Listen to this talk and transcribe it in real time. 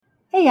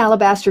Hey,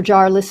 Alabaster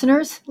Jar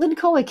listeners, Lynn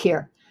Cohick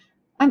here.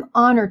 I'm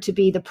honored to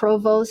be the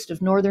provost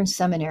of Northern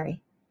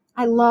Seminary.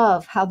 I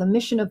love how the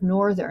mission of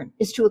Northern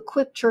is to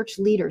equip church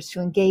leaders to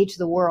engage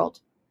the world.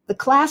 The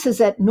classes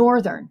at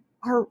Northern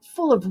are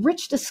full of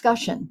rich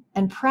discussion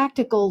and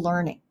practical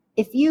learning.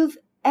 If you've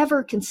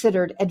ever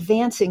considered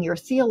advancing your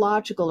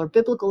theological or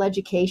biblical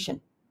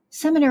education,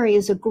 seminary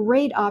is a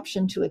great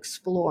option to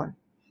explore.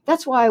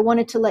 That's why I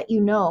wanted to let you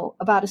know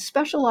about a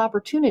special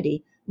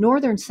opportunity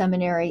Northern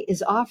Seminary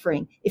is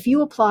offering if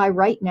you apply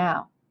right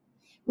now.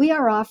 We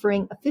are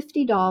offering a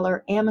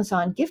 $50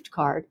 Amazon gift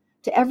card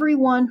to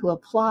everyone who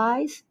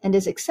applies and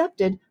is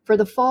accepted for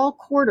the fall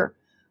quarter.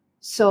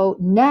 So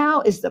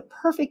now is the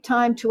perfect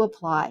time to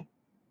apply.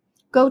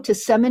 Go to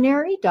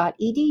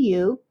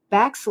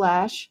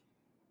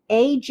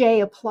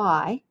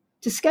seminary.edu/AJapply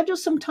to schedule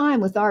some time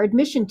with our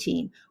admission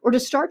team or to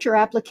start your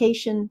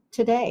application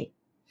today.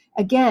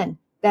 Again,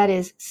 that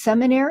is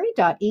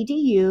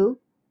seminary.edu/AJAPPLY.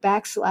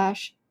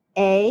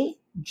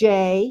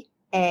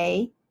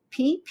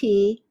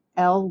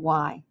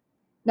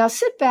 Now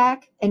sit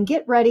back and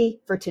get ready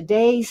for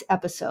today's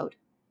episode.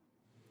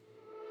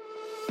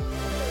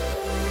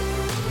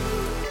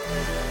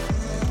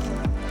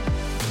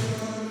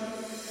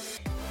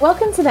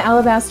 Welcome to the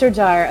Alabaster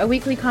Jar, a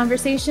weekly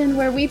conversation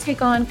where we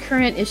take on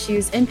current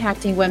issues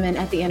impacting women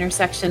at the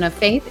intersection of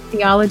faith,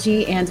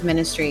 theology, and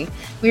ministry.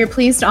 We are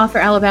pleased to offer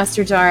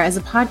Alabaster Jar as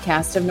a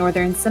podcast of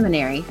Northern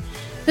Seminary.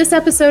 This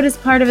episode is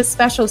part of a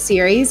special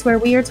series where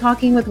we are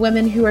talking with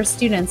women who are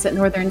students at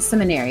Northern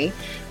Seminary.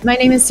 My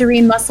name is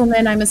Serene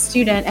Musselman. I'm a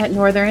student at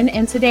Northern,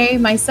 and today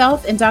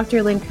myself and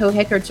Dr. Lynn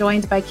Cohick are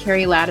joined by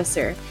Keri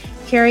Ladouceur.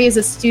 Keri is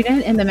a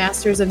student in the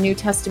Masters of New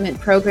Testament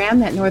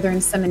program at Northern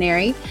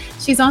Seminary.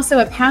 She's also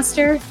a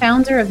pastor,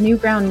 founder of New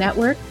Ground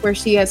Network, where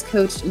she has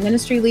coached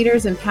ministry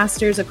leaders and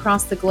pastors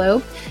across the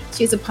globe.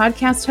 She's a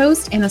podcast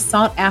host and a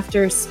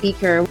sought-after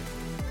speaker.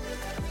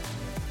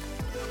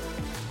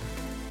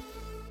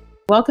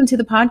 Welcome to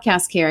the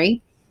podcast,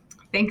 Keri.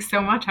 Thanks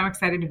so much. I'm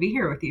excited to be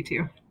here with you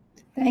too.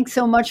 Thanks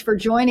so much for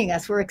joining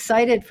us. We're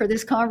excited for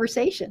this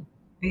conversation.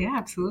 Yeah,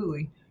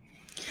 absolutely.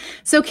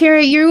 So,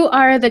 Keri, you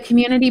are the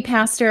community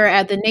pastor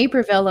at the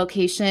Naperville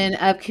location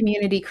of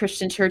Community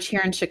Christian Church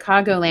here in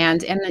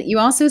Chicagoland, and you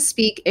also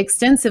speak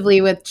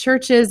extensively with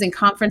churches and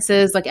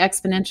conferences like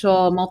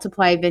Exponential,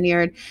 Multiply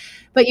Vineyard,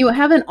 but you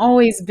haven't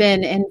always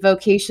been in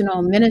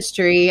vocational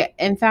ministry.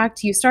 In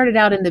fact, you started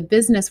out in the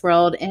business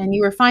world and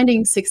you were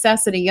finding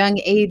success at a young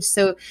age.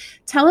 So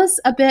tell us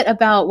a bit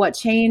about what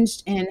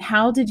changed and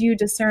how did you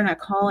discern a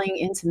calling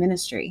into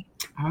ministry?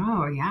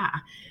 Oh, yeah.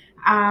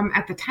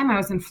 At the time I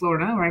was in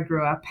Florida where I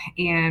grew up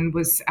and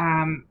was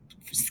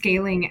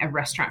scaling a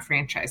restaurant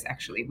franchise.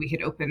 Actually, we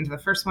had opened the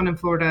first one in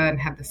Florida and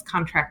had this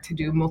contract to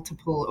do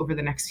multiple over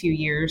the next few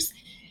years.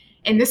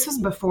 And this was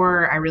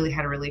before I really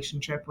had a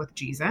relationship with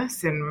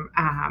Jesus. And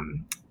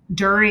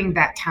during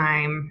that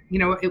time,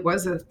 it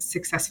was a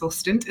successful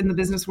stint in the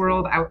business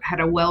world. I had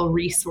a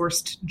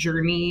well-resourced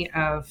journey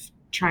of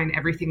trying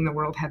everything the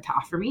world had to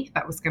offer me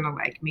that was going to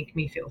make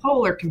me feel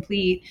whole or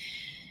complete.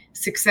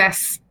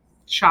 Success,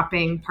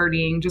 shopping,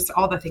 partying, just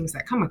all the things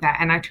that come with that.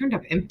 And I turned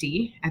up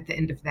empty at the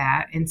end of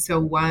that. And so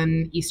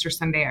one Easter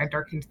Sunday, I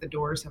darkened the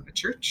doors of a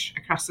church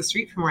across the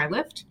street from where I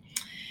lived.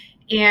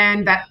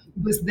 And that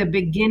was the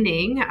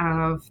beginning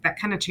of, that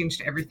kind of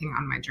changed everything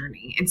on my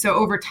journey. And so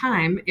over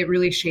time, it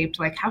really shaped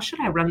how should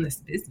I run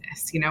this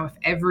business? If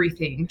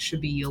everything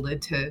should be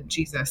yielded to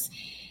Jesus.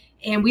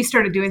 And we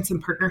started doing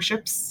some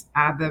partnerships,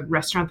 the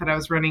restaurant that I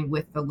was running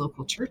with the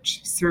local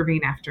church,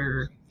 serving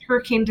after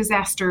hurricane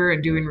disaster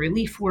and doing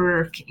relief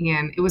work.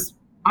 And it was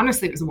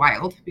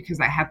wild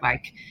because I had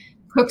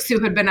cooks who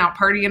had been out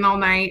partying all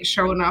night,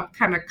 showing up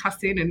kind of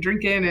cussing and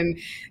drinking and,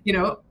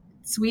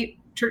 sweet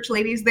church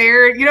ladies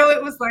there.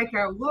 It was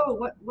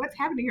whoa, what's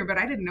happening here? But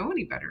I didn't know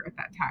any better at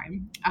that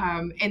time.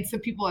 And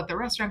some people at the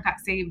restaurant got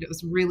saved. It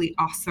was a really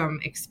awesome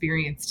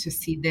experience to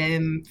see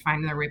them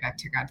find their way back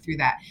to God through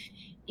that.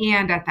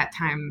 And at that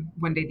time,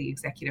 one day the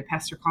executive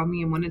pastor called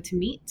me and wanted to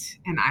meet.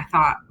 And I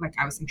thought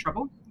I was in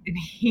trouble. And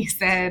he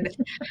said,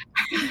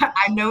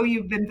 I know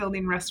you've been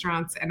building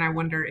restaurants and I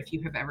wonder if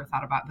you have ever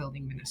thought about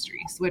building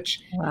ministries,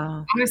 which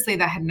honestly,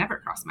 that had never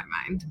crossed my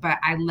mind. But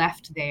I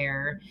left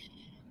there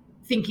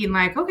thinking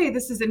okay,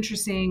 this is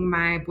interesting.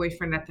 My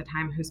boyfriend at the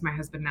time, who's my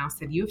husband now,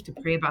 said, you have to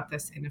pray about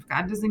this. And if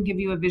God doesn't give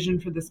you a vision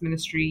for this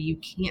ministry, you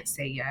can't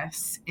say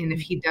yes. And if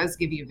he does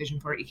give you a vision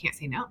for it, you can't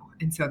say no.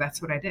 And so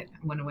that's what I did. I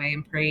went away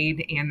and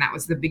prayed. And that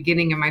was the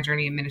beginning of my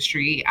journey in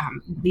ministry,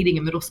 leading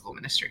a middle school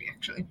ministry,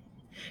 actually.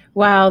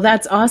 Wow,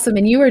 that's awesome.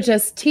 And you were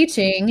just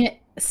teaching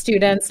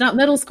students, not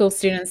middle school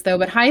students though,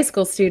 but high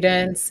school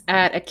students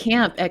at a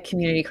camp at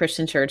Community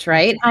Christian Church,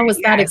 right? How was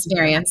that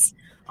experience?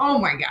 Oh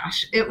my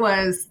gosh. It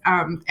was,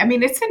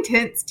 it's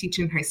intense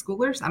teaching high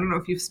schoolers. I don't know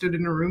if you've stood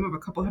in a room of a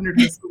couple hundred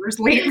high schoolers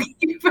lately,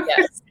 but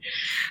yes.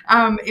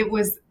 It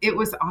was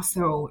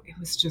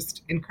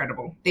just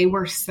incredible. They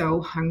were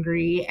so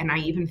hungry. And I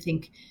even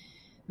think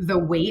the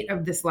weight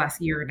of this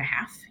last year and a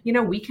half,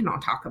 we can all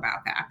talk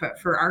about that. But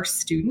for our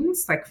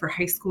students, like for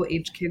high school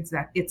age kids,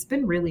 that it's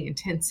been really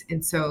intense.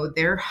 And so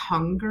their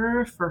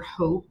hunger for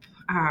hope,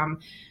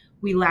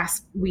 we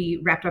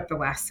wrapped up the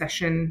last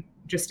session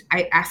just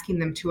asking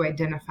them to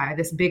identify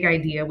this big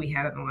idea we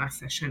had in the last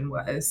session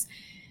was,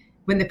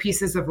 when the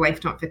pieces of life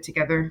don't fit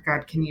together,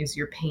 God can use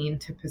your pain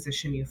to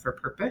position you for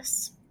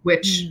purpose,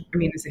 which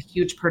is a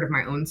huge part of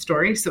my own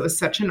story. So it was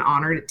such an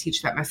honor to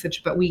teach that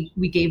message, but we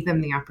gave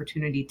them the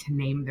opportunity to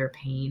name their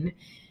pain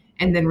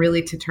and then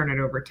really to turn it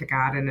over to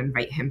God and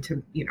invite him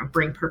to,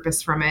 bring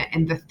purpose from it.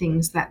 And the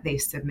things that they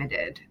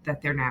submitted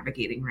that they're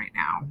navigating right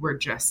now were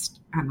just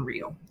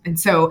unreal. And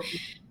so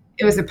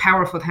it was a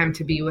powerful time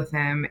to be with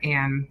them,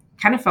 and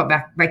kind of felt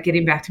back, like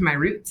getting back to my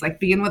roots, like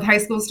being with high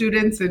school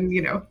students and,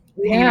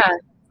 yeah.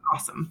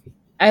 Awesome.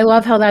 I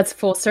love how that's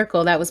full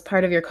circle. That was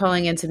part of your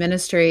calling into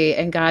ministry,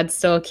 and God's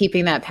still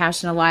keeping that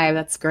passion alive.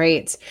 That's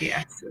great.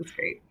 Yes, it's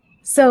great.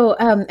 So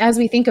as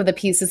we think of the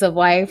pieces of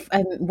life,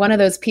 one of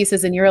those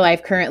pieces in your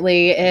life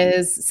currently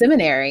is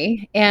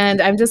seminary.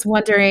 And I'm just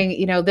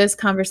wondering, this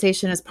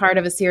conversation is part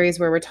of a series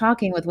where we're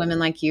talking with women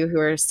like you who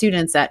are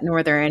students at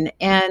Northern.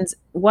 And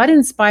what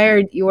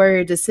inspired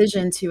your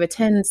decision to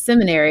attend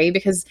seminary?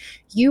 Because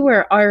you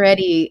were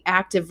already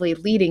actively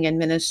leading in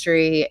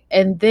ministry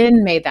and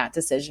then made that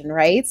decision,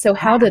 right? So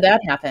how did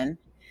that happen?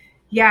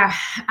 Yeah.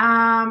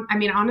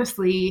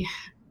 Honestly,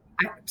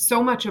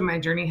 so much of my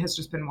journey has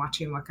just been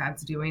watching what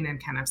God's doing and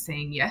kind of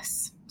saying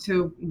yes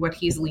to what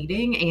he's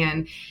leading.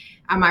 And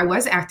I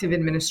was active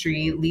in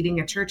ministry, leading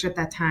a church at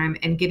that time,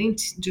 and getting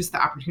just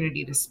the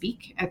opportunity to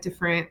speak at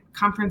different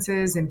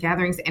conferences and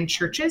gatherings and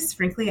churches.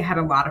 Frankly, I had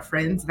a lot of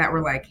friends that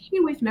were like, hey,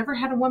 we've never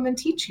had a woman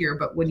teach here,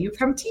 but would you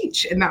come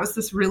teach? And that was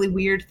this really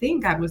weird thing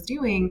God was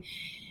doing.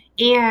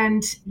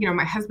 And,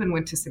 my husband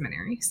went to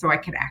seminary, so I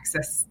could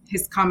access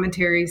his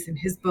commentaries and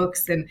his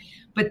books.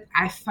 But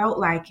I felt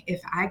like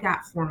if I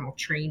got formal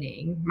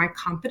training, my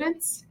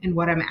confidence in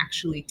what I'm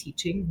actually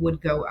teaching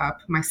would go up.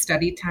 My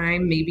study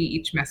time, maybe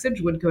each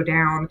message would go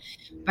down.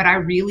 But I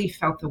really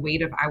felt the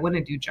weight of, I want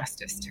to do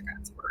justice to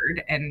God's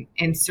word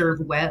and serve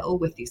well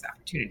with these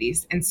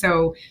opportunities. And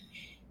so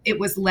it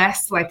was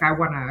less like I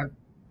want to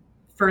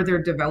further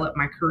develop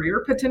my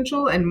career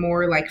potential and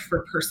more like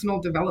for personal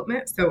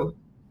development. So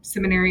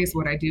seminary is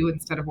what I do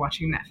instead of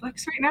watching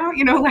Netflix right now,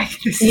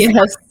 this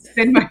yes.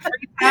 in my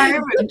free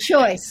time. Good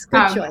choice.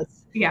 Good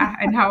choice. Yeah.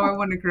 And how I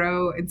want to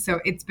grow. And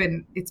so it's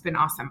been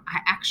awesome.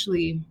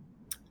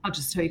 I'll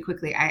just tell you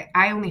quickly,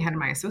 I only had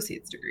my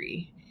associate's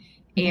degree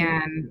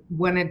and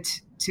wanted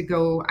to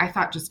go, I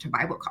thought just to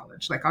Bible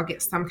college, like I'll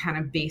get some kind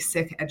of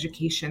basic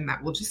education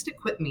that will just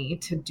equip me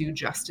to do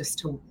justice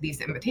to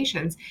these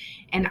invitations.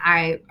 And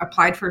I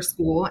applied for a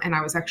school, and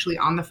I was actually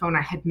on the phone.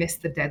 I had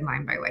missed the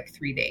deadline by like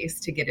 3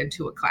 days to get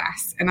into a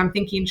class. And I'm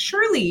thinking,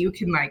 surely you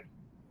can like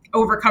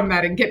overcome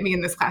that and get me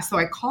in this class. So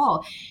I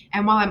call,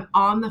 and while I'm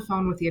on the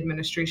phone with the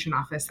administration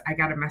office, I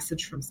got a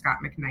message from Scott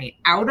McKnight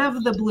out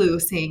of the blue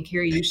saying,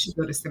 Keri, you should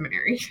go to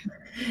seminary.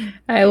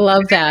 I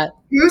love that.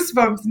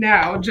 Goosebumps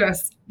now,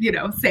 just,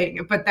 saying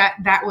it. But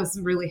that was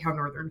really how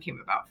Northern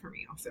came about for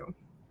me also.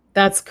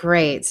 That's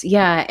great.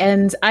 Yeah.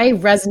 And I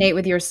resonate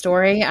with your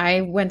story.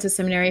 I went to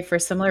seminary for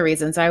similar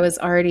reasons. I was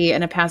already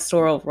in a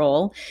pastoral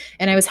role,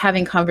 and I was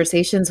having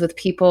conversations with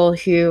people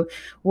who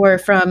were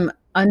from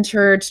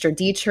unchurched or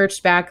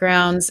dechurched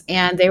backgrounds,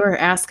 and they were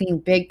asking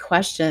big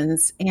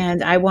questions,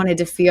 and I wanted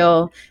to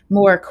feel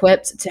more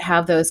equipped to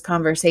have those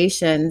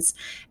conversations.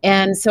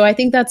 And so I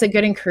think that's a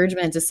good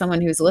encouragement to someone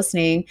who's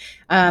listening.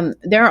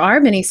 There are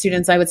many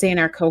students, I would say, in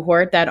our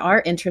cohort that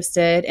are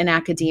interested in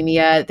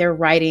academia. They're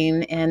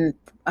writing and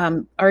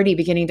already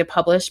beginning to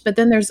publish, but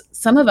then there's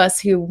some of us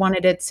who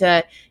wanted it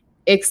to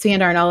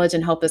expand our knowledge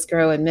and help us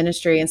grow in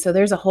ministry. And so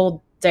there's a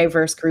whole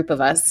diverse group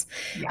of us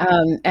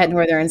at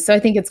Northern. So I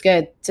think it's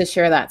good to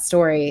share that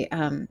story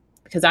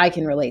because I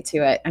can relate to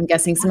it. I'm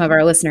guessing some of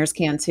our listeners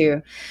can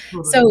too.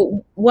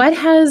 So what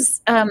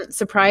has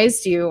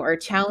surprised you or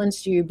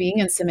challenged you being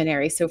in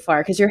seminary so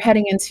far? Because you're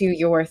heading into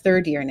your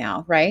third year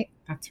now, right?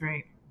 That's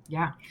right.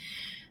 Yeah.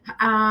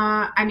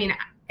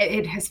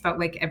 It has felt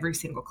like every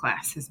single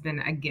class has been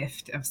a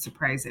gift of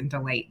surprise and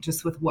delight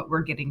just with what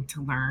we're getting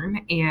to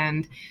learn.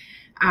 And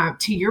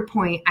to your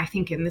point, I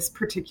think in this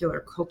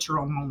particular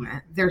cultural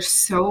moment, there's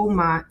so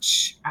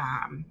much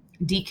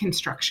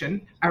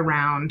deconstruction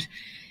around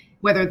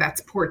whether that's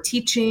poor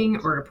teaching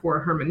or a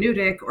poor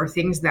hermeneutic or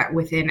things that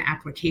within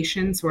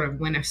application sort of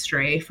went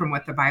astray from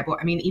what the Bible,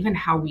 even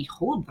how we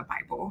hold the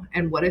Bible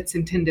and what its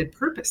intended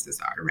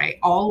purposes are, right?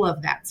 All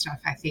of that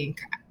stuff, I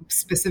think,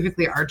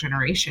 specifically our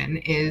generation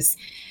is,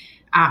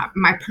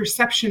 my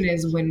perception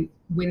is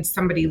when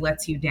somebody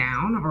lets you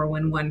down or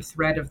when one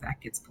thread of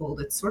that gets pulled,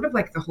 it's sort of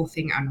like the whole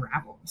thing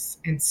unravels.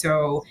 And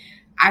so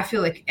I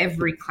feel like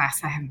every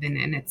class I have been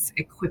in, it's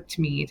equipped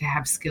me to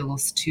have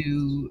skills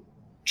to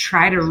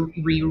try to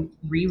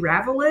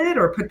re-ravel it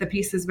or put the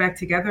pieces back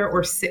together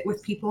or sit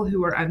with people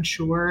who are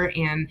unsure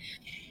and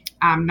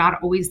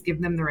not always give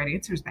them the right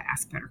answers, but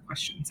ask better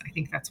questions. I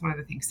think that's one of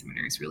the things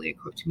seminaries really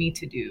equipped me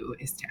to do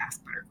is to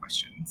ask better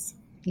questions.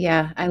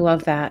 Yeah, I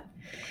love that.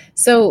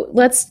 So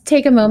let's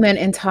take a moment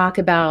and talk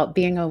about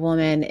being a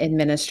woman in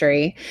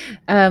ministry.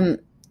 Um,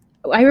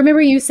 I remember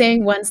you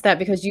saying once that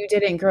because you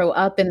didn't grow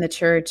up in the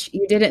church,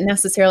 you didn't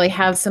necessarily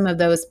have some of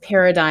those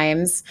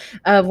paradigms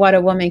of what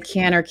a woman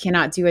can or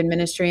cannot do in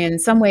ministry. In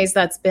some ways,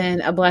 that's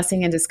been a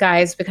blessing in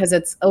disguise because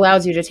it's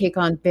allowed you to take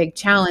on big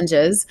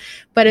challenges.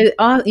 But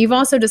you've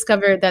also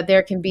discovered that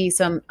there can be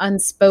some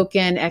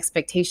unspoken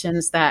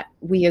expectations that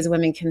we as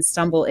women can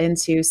stumble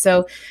into.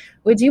 So,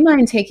 would you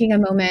mind taking a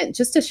moment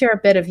just to share a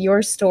bit of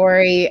your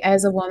story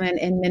as a woman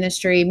in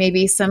ministry,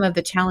 maybe some of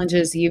the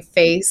challenges you've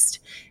faced?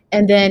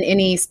 And then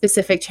any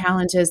specific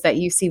challenges that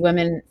you see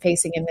women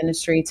facing in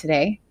ministry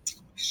today?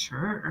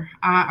 Sure.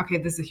 Okay,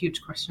 this is a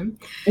huge question.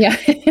 Yeah.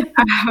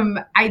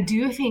 I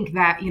do think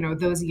that,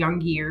 those young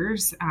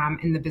years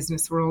in the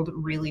business world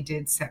really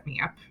did set me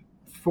up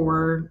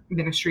for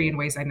ministry in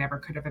ways I never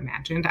could have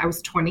imagined. I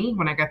was 20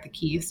 when I got the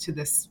keys to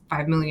this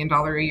 $5 million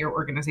a year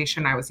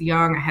organization. I was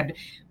young. I had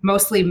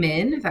mostly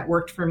men that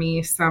worked for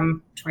me,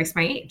 some twice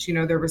my age.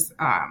 There was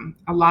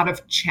a lot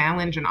of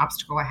challenge and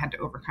obstacle I had to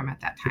overcome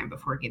at that time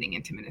before getting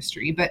into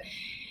ministry. But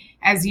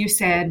as you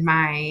said,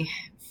 my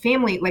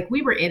family, like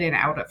we were in and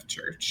out of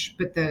church,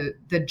 but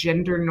the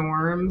gender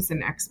norms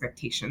and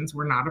expectations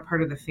were not a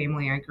part of the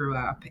family I grew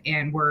up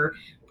and were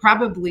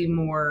probably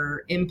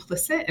more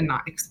implicit and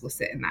not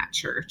explicit in that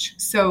church.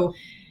 So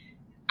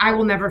I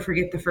will never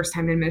forget the first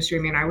time in ministry.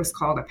 I mean, I was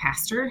called a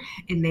pastor,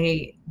 and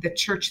the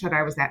church that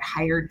I was at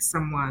hired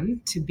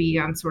someone to be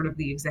on sort of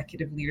the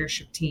executive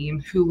leadership team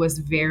who was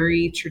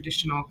very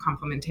traditional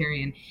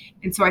complementarian.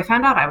 And so I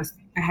found out I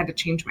had to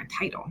change my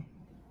title.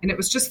 And it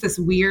was just this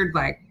weird,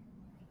 like,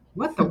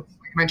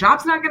 my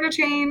job's not going to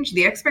change.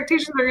 The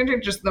expectations are going to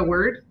change. Just the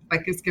word,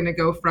 like, it's going to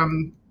go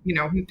from,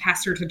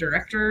 pastor to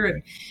director.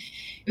 And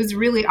it was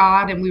really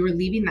odd. And we were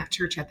leaving that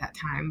church at that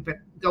time,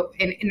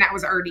 and that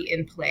was already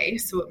in play.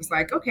 So it was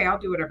like, okay, I'll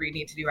do whatever you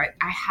need to do.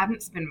 I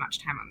hadn't spent much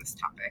time on this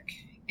topic.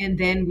 And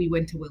then we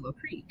went to Willow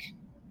Creek,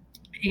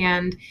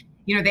 and,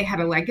 they had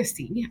a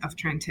legacy of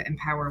trying to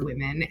empower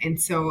women.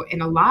 And so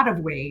in a lot of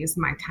ways,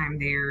 my time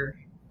there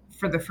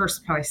for the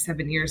first probably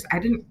 7 years, I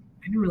didn't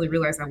really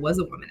realize I was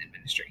a woman in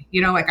ministry.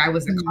 Like I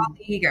was a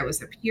colleague, I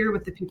was a peer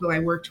with the people I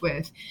worked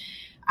with.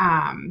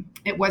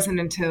 It wasn't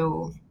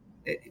until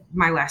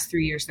my last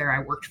 3 years there,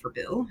 I worked for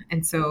Bill.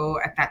 And so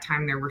at that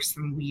time, there were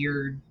some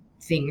weird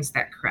things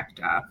that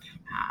crept up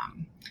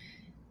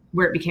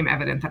where it became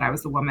evident that I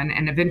was a woman.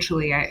 And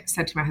eventually I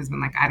said to my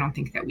husband, like, I don't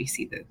think that we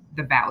see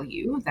the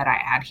value that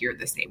I add here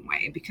the same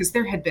way, because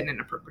there had been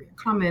inappropriate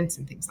comments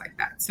and things like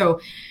that.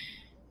 So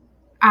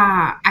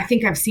I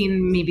think I've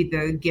seen maybe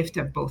the gift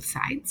of both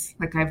sides.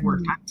 Like I've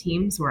worked on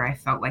teams where I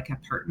felt like a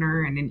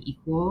partner and an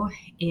equal,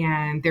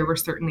 and there were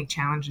certainly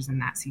challenges in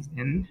that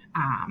season.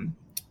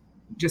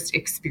 Just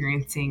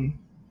experiencing,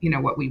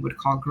 what we would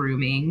call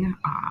grooming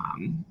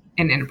and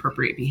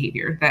inappropriate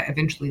behavior that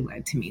eventually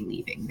led to me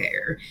leaving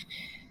there.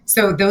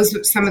 So those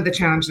were some of the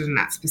challenges in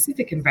that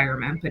specific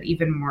environment, but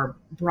even more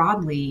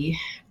broadly,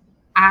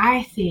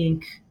 I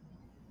think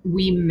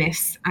we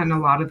miss on a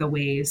lot of the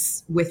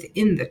ways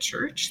within the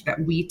church that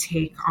we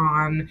take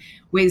on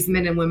ways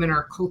men and women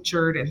are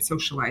cultured and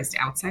socialized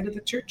outside of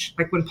the church.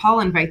 Like when Paul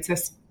invites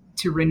us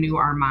to renew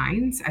our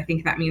minds, I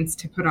think that means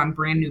to put on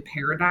brand new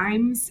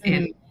paradigms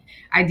and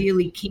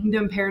ideally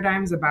kingdom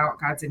paradigms about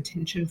God's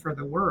intention for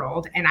the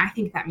world. And I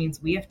think that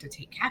means we have to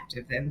take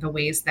captive then the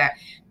ways that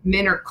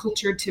men are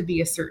cultured to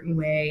be a certain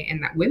way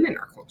and that women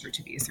are cultured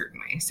to be a certain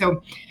way.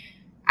 So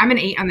I'm an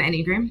 8 on the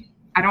Enneagram.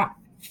 I don't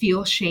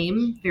feel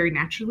shame very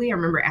naturally. I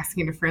remember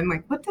asking a friend,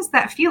 like, what does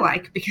that feel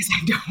like? Because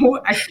I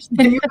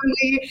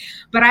genuinely,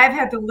 but I've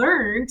had to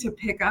learn to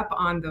pick up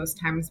on those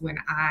times when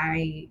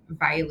I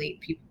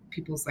violate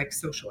people's like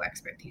social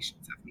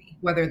expectations of me,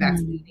 whether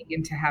that's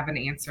needing to have an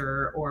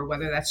answer or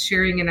whether that's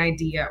sharing an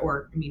idea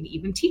or,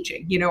 even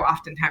teaching,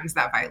 oftentimes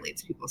that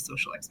violates people's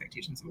social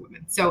expectations of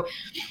women. So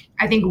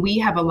I think we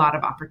have a lot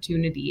of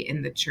opportunity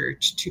in the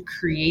church to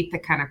create the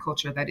kind of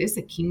culture that is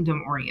a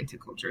kingdom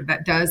oriented culture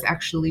that does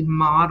actually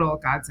model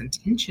God's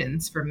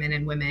intentions for men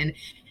and women.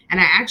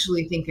 And I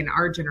actually think in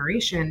our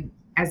generation,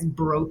 as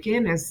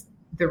broken as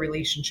the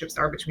relationships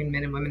are between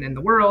men and women in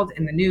the world,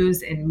 in the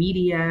news and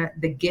media,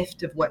 the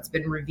gift of what's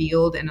been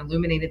revealed and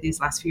illuminated these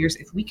last few years,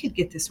 if we could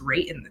get this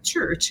right in the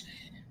church,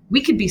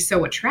 we could be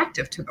so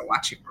attractive to the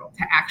watching world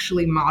to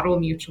actually model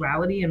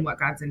mutuality and what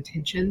God's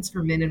intentions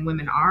for men and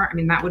women are.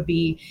 That would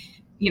be,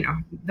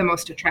 the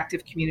most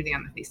attractive community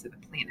on the face of the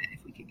planet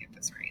if we could get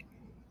this right.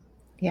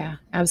 Yeah,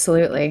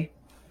 absolutely.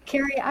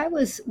 Keri, I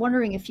was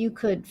wondering if you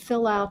could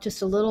fill out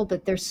just a little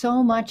bit. There's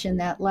so much in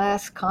that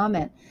last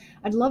comment.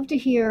 I'd love to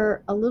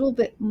hear a little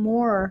bit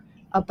more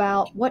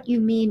about what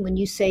you mean when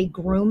you say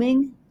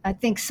grooming. I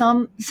think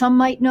some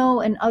might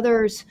know and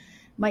others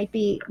might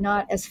be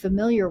not as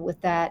familiar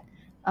with that.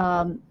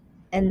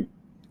 And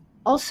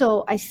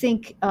also, I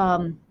think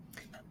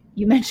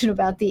you mentioned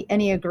about the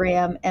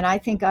Enneagram, and I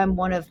think I'm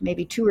one of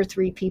maybe 2 or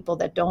 3 people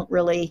that don't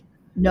really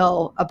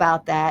know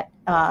about that.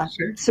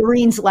 Sure.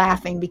 Serene's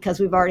laughing because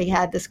we've already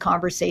had this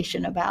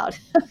conversation about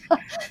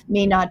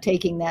me not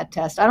taking that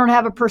test. I don't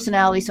have a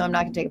personality, so I'm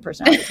not going to take a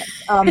personality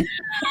test.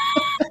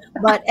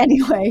 But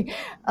anyway,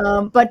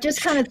 but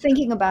just kind of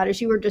thinking about as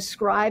you were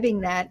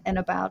describing that and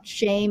about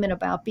shame and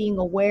about being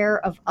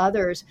aware of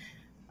others,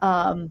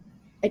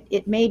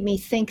 it made me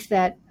think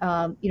that,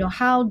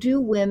 how do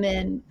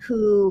women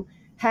who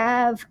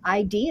have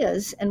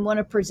ideas and want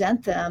to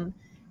present them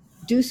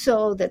do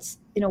so that's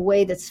in a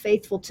way that's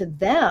faithful to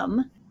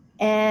them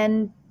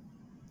and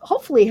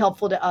hopefully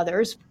helpful to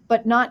others,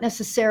 but not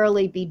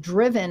necessarily be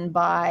driven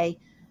by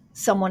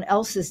someone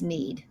else's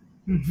need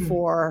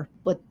for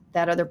what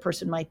that other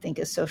person might think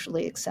is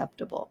socially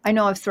acceptable. I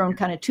know I've thrown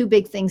kind of two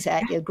big things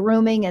at you,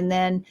 grooming and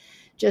then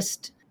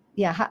just,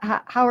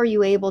 how are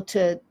you able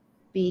to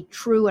be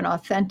true and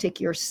authentic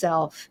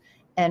yourself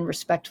and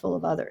respectful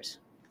of others?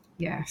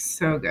 Yeah,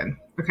 so good.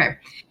 Okay.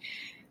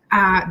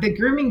 The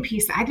grooming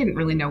piece, I didn't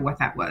really know what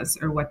that was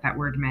or what that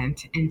word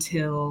meant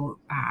until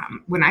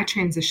when I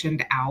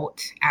transitioned out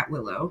at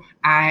Willow.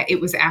 It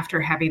was after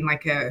having my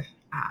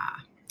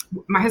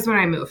husband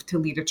and I moved to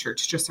lead a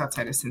church just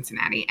outside of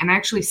Cincinnati. And I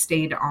actually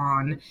stayed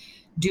on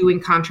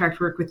doing contract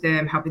work with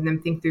them, helping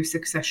them think through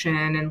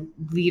succession and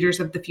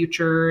leaders of the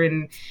future.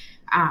 And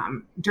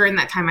during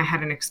that time, I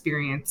had an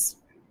experience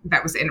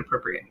that was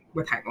inappropriate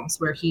with Heibels,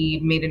 where he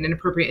made an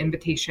inappropriate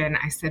invitation.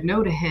 I said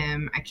no to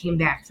him. I came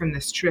back from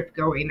this trip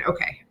going,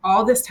 okay,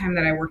 all this time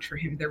that I worked for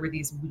him, there were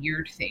these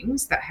weird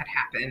things that had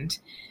happened.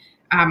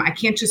 I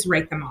can't just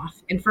write them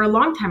off. And for a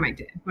long time I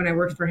did. When I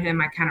worked for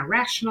him, I kind of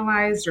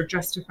rationalized or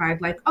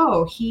justified like,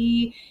 oh,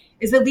 he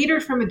is a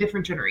leader from a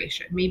different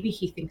generation. Maybe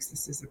he thinks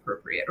this is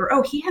appropriate. Or,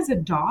 oh, he has a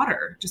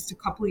daughter just a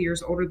couple of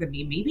years older than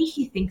me. Maybe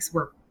he thinks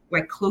we're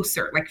like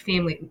closer, like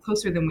family,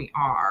 closer than we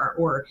are.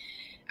 Or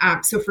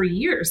so for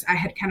years, I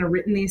had kind of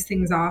written these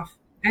things off.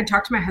 I had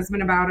talked to my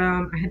husband about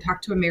them. I had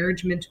talked to a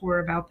marriage mentor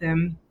about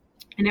them.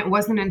 And it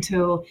wasn't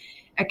until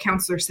a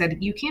counselor said,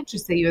 you can't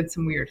just say you had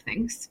some weird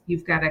things.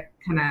 You've got to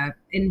kind of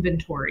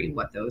inventory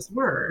what those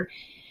were.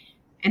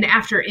 And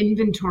after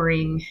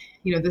inventorying,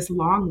 this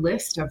long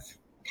list of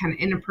kind of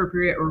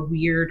inappropriate or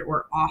weird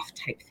or off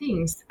type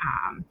things,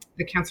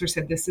 the counselor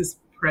said, this is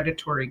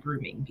predatory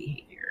grooming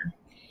behavior.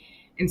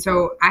 And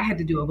so I had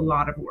to do a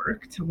lot of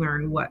work to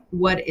learn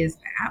what is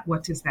that?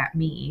 What does that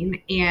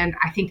mean? And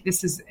I think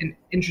this is an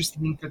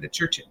interesting thing for the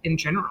church in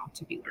general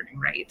to be learning,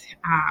 right?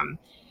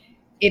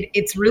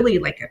 It's really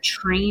like a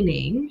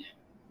training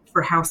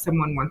for how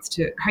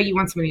you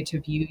want somebody to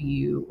view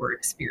you or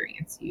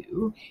experience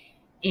you.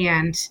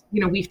 And,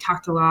 we've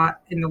talked a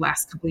lot in the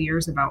last couple of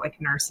years about like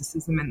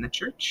narcissism in the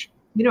church,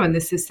 and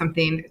this is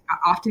something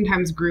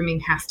oftentimes grooming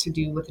has to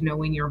do with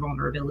knowing your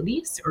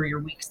vulnerabilities or your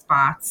weak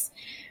spots.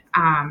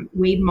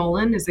 Wade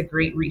Mullen is a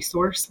great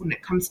resource when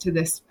it comes to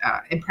this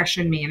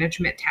impression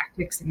management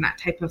tactics and that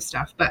type of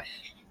stuff. But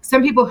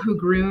some people who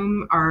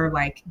groom are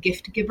like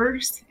gift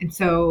givers. And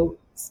so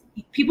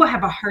people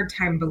have a hard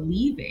time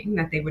believing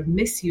that they would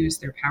misuse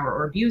their power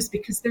or abuse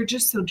because they're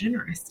just so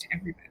generous to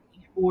everybody.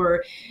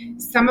 Or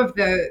some of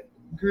the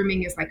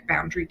grooming is like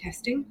boundary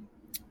testing.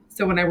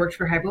 So when I worked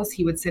for Heibels,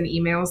 he would send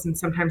emails and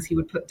sometimes he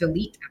would put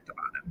delete at the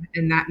bottom.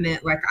 And that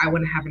meant like, I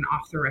want to have an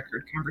off the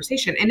record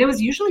conversation. And it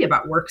was usually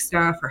about work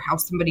stuff or how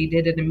somebody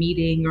did at a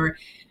meeting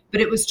but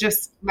it was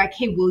just like,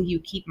 hey, will you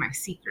keep my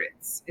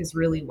secrets is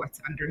really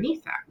what's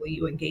underneath that. Will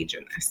you engage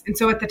in this? And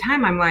so at the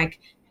time I'm like,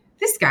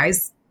 this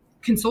guy's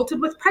consulted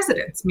with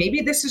presidents.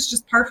 Maybe this is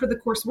just par for the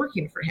course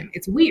working for him.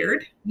 It's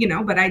weird,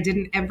 but I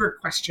didn't ever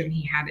question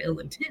he had ill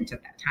intent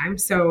at that time.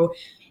 So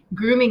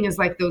grooming is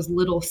like those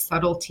little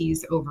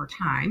subtleties over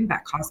time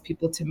that cause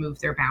people to move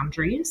their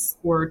boundaries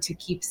or to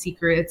keep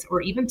secrets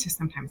or even to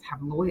sometimes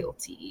have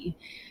loyalty.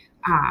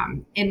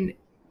 And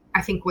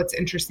I think what's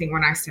interesting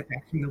when I step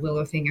back from the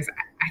Willow thing is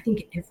I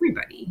think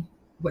everybody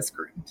was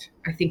groomed.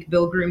 I think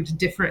Bill groomed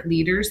different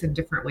leaders in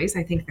different ways.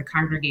 I think the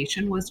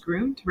congregation was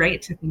groomed,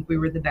 right? To think we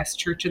were the best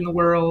church in the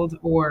world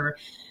or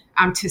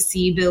to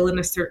see Bill in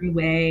a certain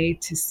way,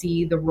 to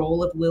see the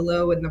role of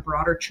Willow in the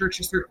broader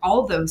church.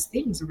 All those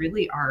things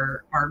really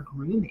are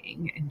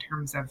grooming in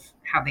terms of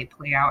how they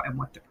play out and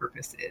what the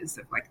purpose is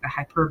of like the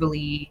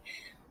hyperbole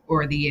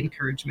or the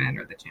encouragement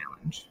or the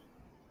challenge.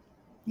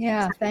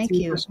 Yeah, thank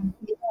you.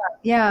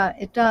 Yeah,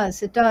 it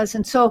does. It does.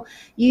 And so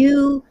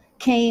you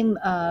came,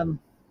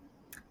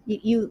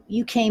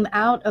 you came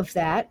out of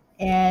that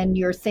and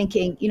you're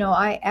thinking,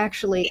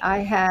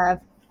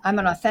 I'm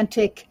an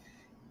authentic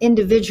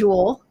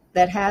individual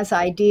that has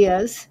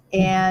ideas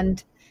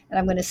and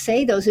I'm going to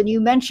say those. And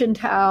you mentioned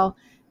how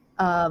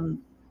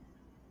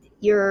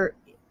your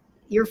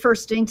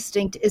first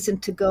instinct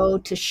isn't to go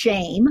to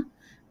shame.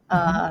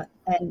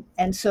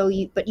 And so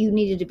you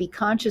needed to be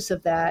conscious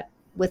of that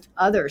with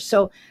others.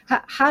 So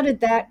how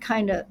did that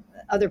kind of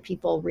other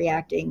people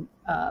reacting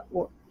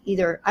or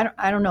either,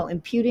 I don't know,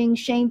 imputing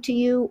shame to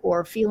you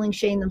or feeling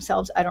shame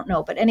themselves? I don't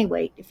know. But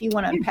anyway, if you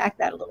want to unpack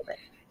that a little bit.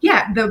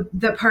 Yeah.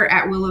 The part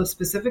at Willow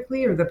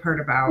specifically or the part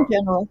about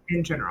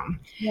in general?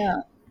 Yeah.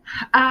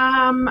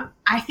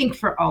 I think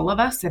for all of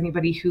us,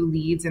 anybody who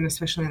leads, and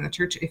especially in the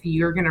church, if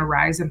you're going to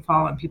rise and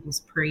fall in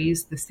people's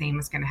praise, the same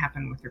is going to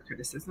happen with your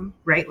criticism,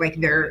 right? Like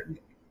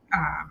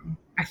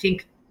I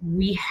think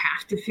we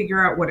have to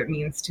figure out what it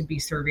means to be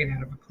serving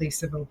out of a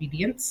place of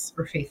obedience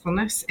or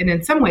faithfulness. And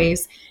in some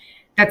ways,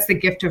 that's the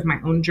gift of my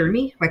own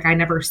journey. Like I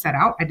never set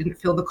out. I didn't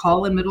feel the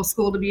call in middle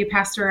school to be a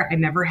pastor. I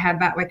never had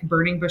that like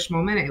burning bush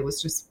moment. It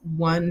was just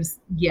one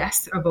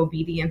yes of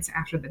obedience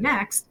after the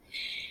next.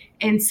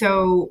 And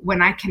so when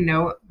I can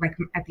know, like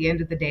at the end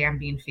of the day, I'm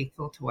being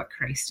faithful to what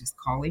Christ is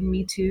calling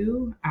me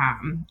to.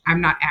 I'm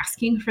not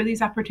asking for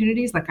these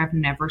opportunities. Like I've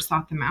never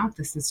sought them out.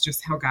 This is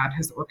just how God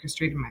has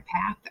orchestrated my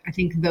path. I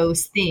think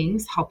those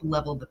things help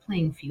level the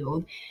playing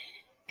field.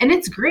 And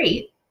it's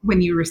great when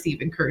you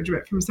receive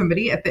encouragement from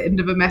somebody at the end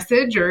of a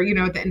message or,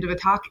 at the end of a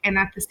talk. And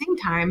at the same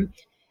time,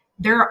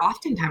 there are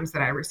often times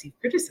that I receive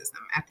criticism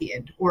at the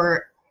end,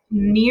 or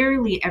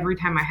nearly every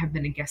time I have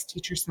been a guest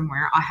teacher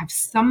somewhere, I'll have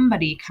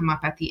somebody come up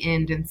at the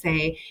end and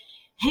say,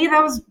 hey,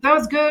 that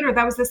was good, or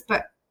that was this,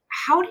 but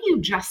how do you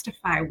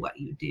justify what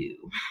you do?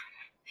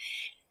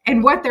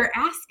 And what they're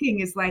asking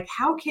is like,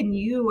 how can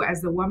you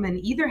as a woman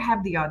either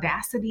have the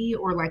audacity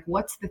or like,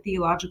 what's the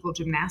theological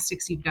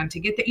gymnastics you've done to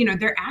get there?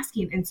 They're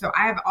asking. And so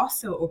I have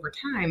also over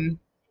time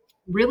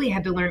really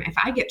had to learn, if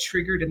I get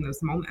triggered in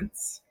those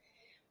moments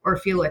or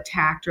feel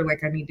attacked or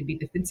like I need to be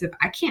defensive,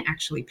 I can't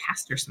actually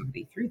pastor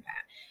somebody through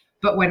that.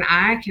 But when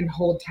I can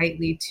hold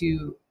tightly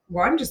to,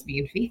 well, I'm just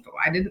being faithful.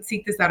 I didn't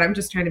seek this out. I'm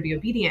just trying to be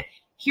obedient.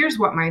 Here's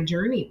what my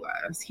journey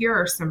was. Here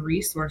are some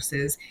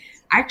resources.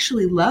 I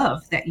actually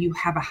love that you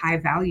have a high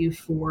value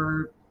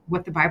for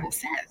what the Bible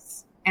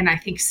says. And I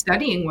think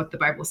studying what the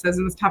Bible says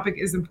in this topic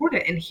is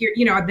important. And here,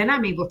 then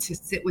I'm able to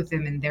sit with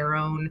them in their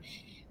own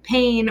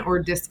pain or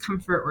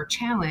discomfort or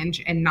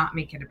challenge and not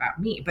make it about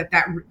me. But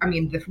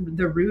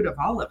the root of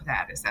all of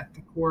that is at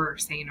the core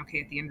saying,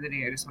 okay, at the end of the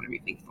day, I just want to be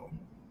faithful.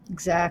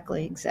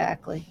 Exactly.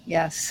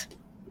 Yes.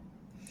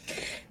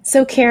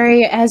 So,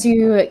 Keri, as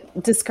you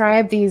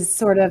describe these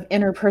sort of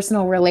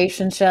interpersonal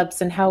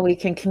relationships and how we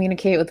can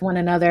communicate with one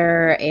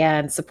another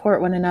and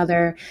support one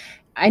another,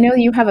 I know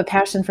you have a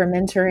passion for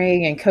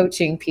mentoring and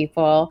coaching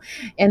people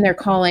in their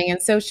calling.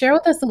 And so share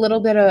with us a little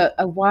bit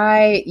of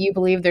why you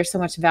believe there's so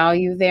much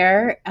value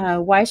there.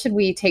 Why should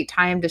we take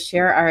time to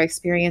share our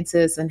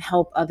experiences and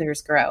help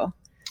others grow?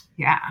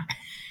 Yeah.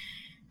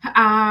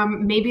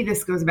 Maybe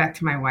this goes back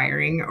to my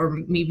wiring or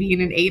me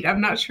being an 8. I'm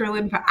not sure,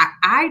 Lynn, but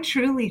I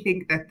truly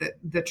think that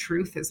the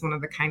truth is one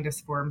of the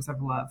kindest forms of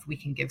love we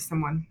can give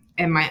someone.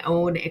 And my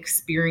own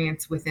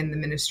experience within the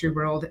ministry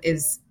world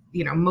is,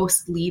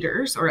 most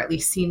leaders, or at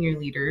least senior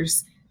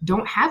leaders,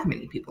 don't have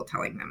many people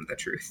telling them the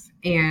truth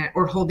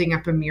or holding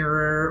up a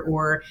mirror,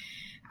 or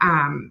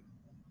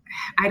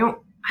I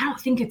don't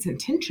think it's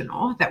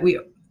intentional that we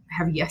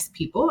have yes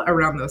people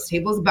around those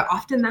tables, but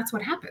often that's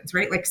what happens,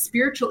 right? Like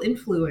spiritual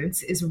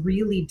influence is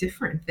really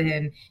different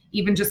than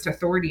even just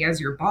authority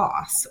as your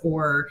boss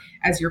or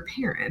as your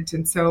parent.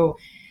 And so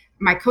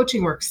my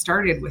coaching work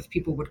started with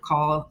people would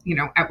call,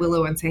 at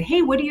Willow and say,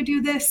 hey, what do you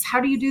do this? How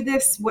do you do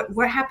this?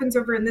 What happens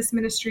over in this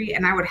ministry?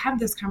 And I would have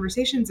those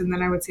conversations. And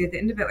then I would say at the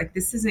end of it, like,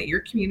 this isn't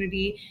your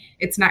community.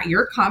 It's not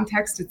your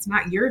context. It's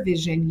not your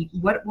vision.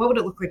 What would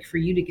it look like for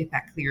you to get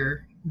that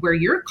clear where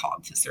you're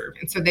called to serve?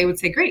 And so they would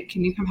say, great,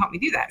 can you come help me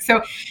do that?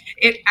 So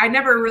I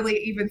never really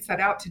even set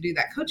out to do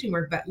that coaching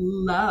work, but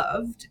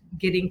loved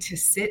getting to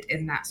sit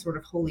in that sort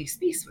of holy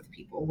space with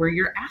people where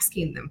you're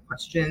asking them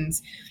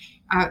questions.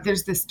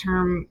 There's this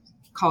term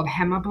called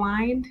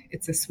hemmablind.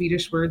 It's a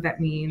Swedish word that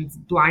means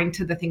blind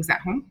to the things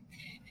at home.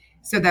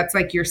 So that's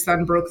like your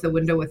son broke the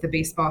window with a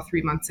baseball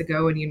 3 months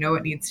ago and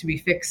it needs to be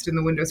fixed and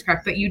the window's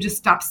cracked, but you just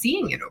stop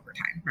seeing it over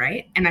time,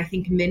 right? And I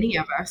think many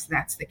of us,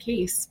 that's the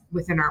case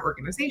within our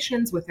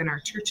organizations, within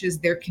our churches.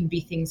 There can be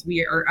things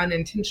we are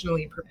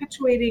unintentionally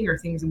perpetuating or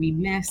things we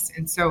miss.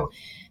 And so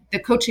the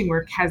coaching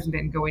work has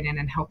been going in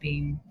and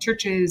helping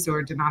churches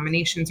or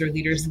denominations or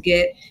leaders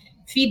get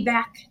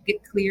feedback,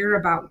 get clear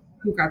about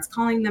who God's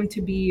calling them to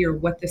be or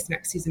what this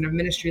next season of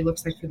ministry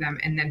looks like for them,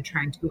 and then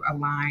trying to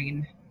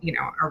align,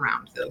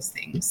 around those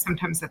things.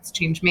 Sometimes that's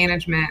change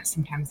management.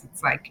 Sometimes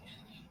it's like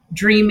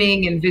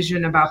dreaming and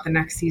vision about the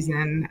next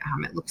season.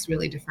 It looks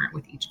really different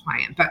with each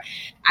client. But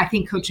I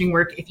think coaching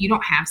work, if you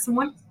don't have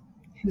someone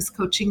who's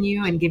coaching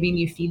you and giving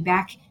you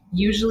feedback,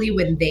 usually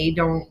when they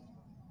don't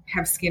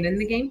have skin in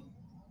the game,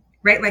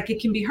 right? Like it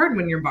can be hard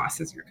when your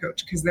boss is your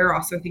coach because they're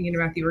also thinking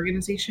about the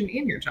organization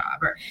and your job.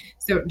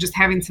 So just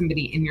having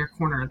somebody in your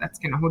corner that's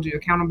going to hold you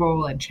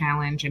accountable and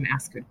challenge and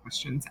ask good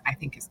questions, I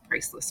think is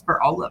priceless for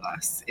all of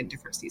us in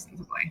different seasons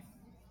of life.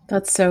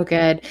 That's so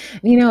good.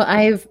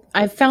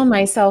 I've found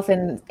myself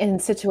in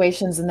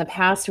situations in the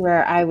past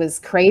where I was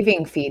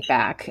craving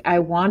feedback. I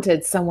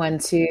wanted someone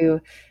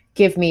to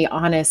give me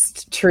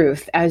honest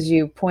truth, as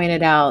you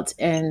pointed out,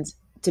 and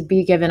to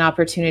be given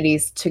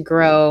opportunities to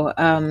grow.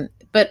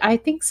 But I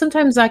think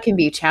sometimes that can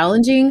be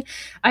challenging.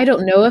 I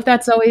don't know if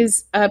that's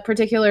always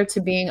particular to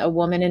being a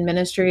woman in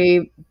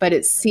ministry, but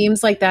it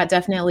seems like that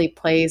definitely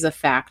plays a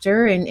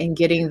factor in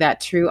getting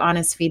that true,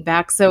 honest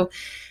feedback. So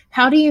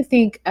How do you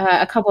think,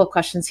 a couple of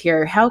questions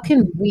here, how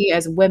can we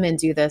as women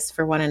do this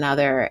for one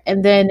another?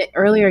 And then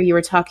earlier you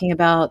were talking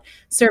about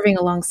serving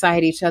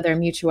alongside each other,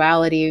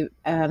 mutuality,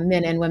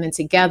 men and women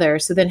together.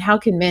 So then how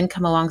can men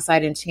come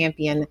alongside and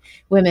champion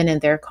women in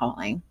their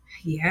calling?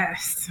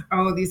 Yes.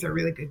 Oh, these are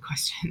really good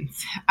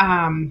questions.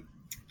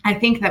 I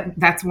think that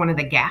that's one of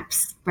the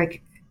gaps.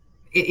 Like,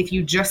 if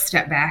you just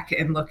step back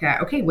and look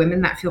at, okay,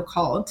 women that feel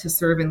called to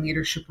serve in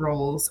leadership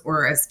roles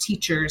or as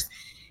teachers,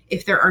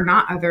 if there are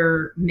not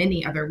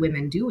many other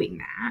women doing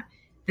that,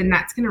 then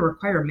that's going to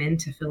require men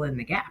to fill in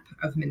the gap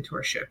of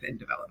mentorship and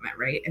development,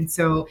 right? And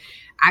so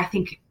I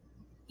think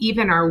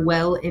even our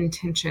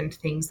well-intentioned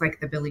things like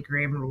the Billy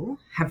Graham rule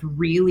have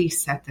really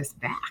set this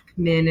back.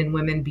 Men and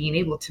women being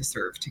able to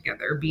serve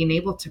together, being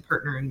able to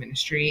partner in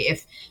ministry.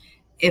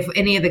 If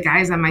any of the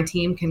guys on my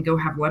team can go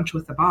have lunch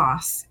with the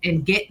boss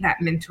and get that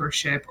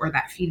mentorship or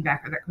that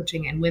feedback or that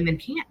coaching and women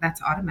can't,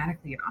 that's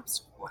automatically an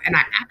obstacle. And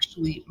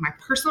my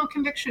personal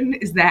conviction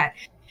is that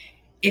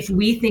if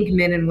we think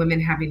men and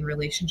women having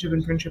relationship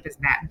and friendship is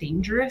that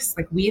dangerous,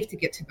 like, we have to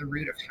get to the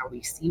root of how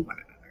we see one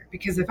another.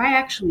 Because if I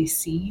actually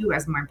see you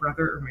as my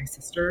brother or my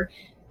sister,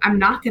 I'm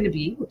not going to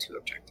be able to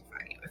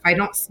objectify you. If I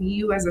don't see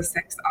you as a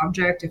sex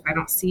object, if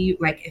I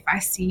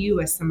see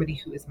you as somebody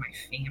who is my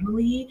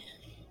family,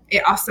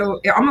 it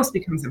almost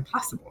becomes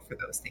impossible for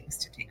those things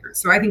to take root.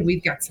 So I think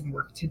we've got some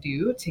work to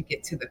do to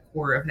get to the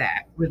core of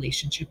that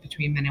relationship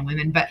between men and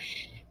women. But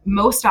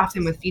most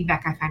often with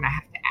feedback, I find I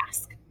have to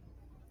ask,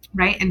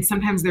 right? And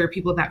sometimes there are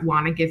people that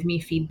want to give me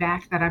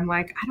feedback that I'm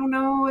like, I don't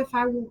know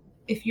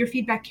if your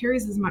feedback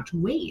carries as much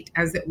weight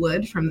as it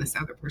would from this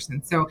other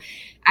person. So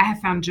I have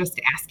found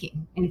just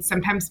asking, and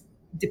sometimes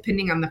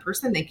depending on the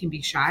person, they can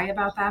be shy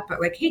about that,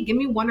 but like, hey, give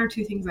me one or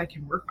two things I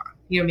can work on.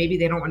 Maybe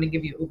they don't want to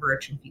give you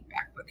overarching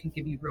feedback, but can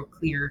give you real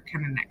clear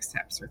kind of next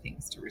steps or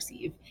things to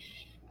receive.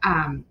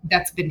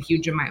 That's been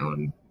huge in my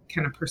own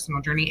kind of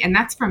personal journey. And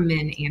that's from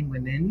men and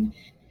women.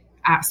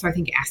 So I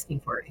think asking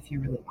for it if you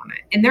really want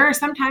it. And there are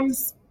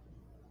sometimes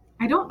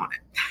I don't want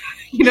it,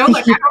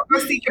 like I don't go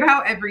seek it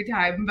out every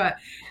time, but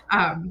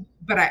I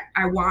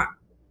want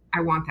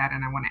that.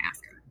 And I want to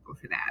ask other people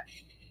for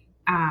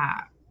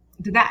that.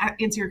 Did that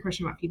answer your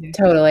question about feedback?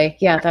 Totally.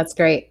 Yeah, that's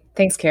great.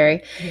 Thanks,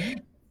 Keri. Yeah.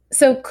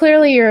 So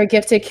clearly you're a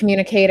gifted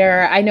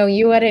communicator. I know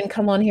you didn't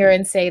come on here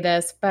and say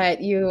this,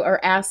 but you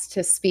are asked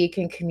to speak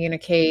and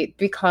communicate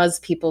because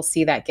people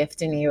see that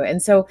gift in you.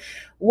 And so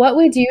what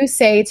would you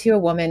say to a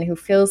woman who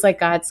feels like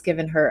God's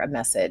given her a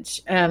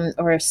message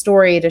or a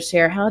story to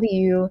share? How do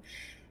you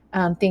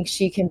think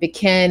she can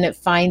begin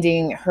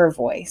finding her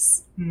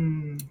voice?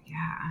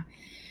 Yeah.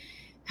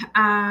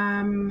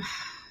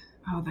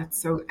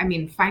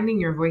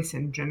 Finding your voice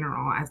in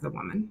general as a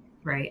woman,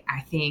 right?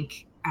 I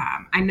think,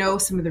 I know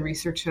some of the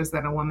research shows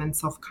that a woman's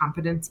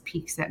self-confidence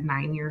peaks at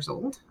 9 years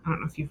old. I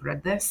don't know if you've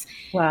read this.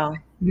 Wow.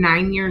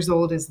 9 years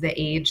old is the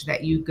age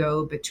that you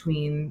go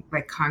between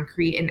like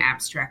concrete and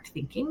abstract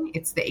thinking.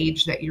 It's the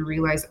age that you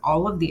realize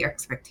all of the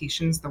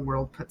expectations the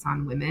world puts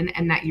on women,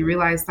 and that you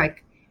realize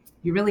like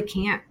you really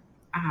can't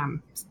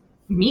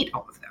meet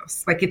all of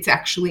those. Like, it's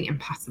actually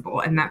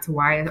impossible. And that's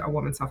why a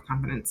woman's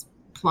self-confidence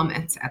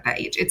plummets at that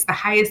age. It's the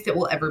highest it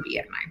will ever be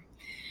at 9.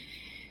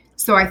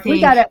 So I think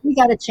we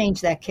got to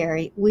change that,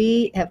 Keri.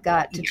 We have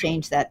got to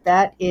change that.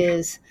 That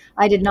is,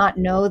 I did not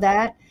know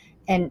that.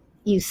 And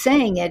you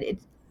saying it,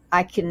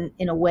 I can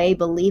in a way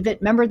believe it.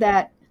 Remember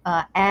that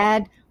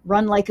ad,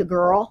 Run Like a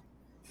Girl?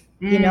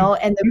 And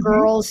the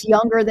girls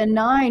younger than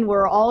 9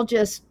 were all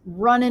just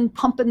running,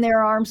 pumping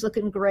their arms,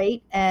 looking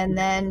great. And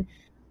then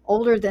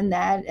older than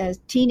that,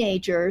 as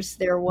teenagers,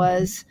 there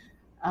was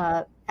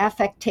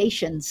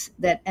affectations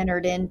that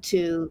entered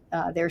into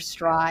their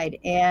stride,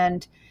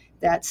 and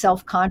that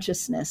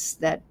self-consciousness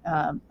that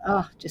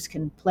just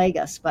can plague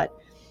us. But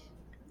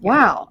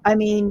wow, I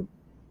mean,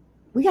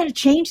 we got to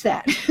change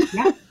that.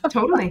 Yeah,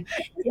 totally.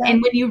 Yeah.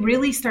 And when you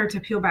really start to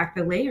peel back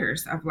the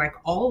layers of like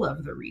all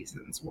of the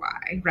reasons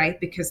why, right?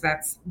 Because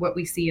that's what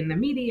we see in the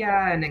media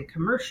and in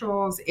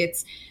commercials.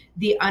 It's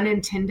the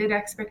unintended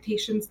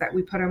expectations that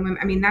we put on women.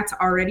 I mean, that's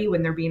already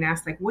when they're being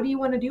asked, like, what do you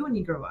want to do when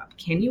you grow up?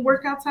 Can you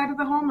work outside of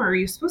the home, or are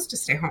you supposed to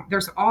stay home?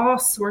 There's all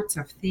sorts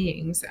of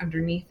things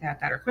underneath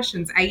that are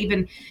questions. I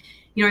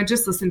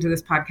just listened to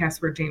this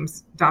podcast where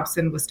James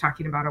Dobson was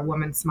talking about a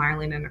woman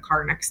smiling in a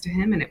car next to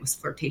him, and it was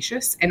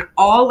flirtatious. And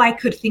all I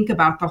could think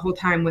about the whole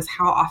time was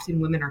how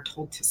often women are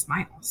told to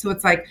smile. So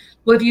it's like,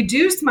 well, if you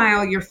do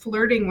smile, you're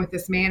flirting with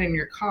this man in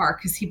your car,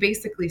 because he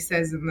basically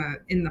says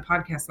in the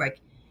podcast,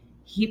 like,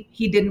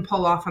 he didn't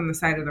pull off on the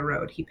side of the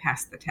road. He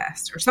passed the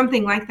test or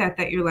something like that,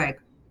 that you're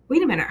like,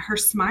 wait a minute, her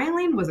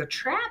smiling was a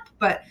trap,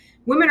 but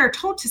women are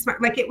told to smile.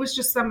 Like, it was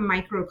just some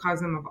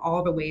microcosm of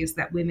all the ways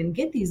that women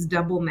get these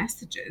double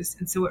messages.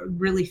 And so it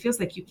really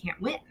feels like you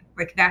can't win.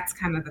 Like, that's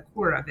kind of the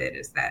core of it,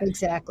 is that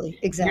exactly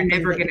you're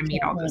never going to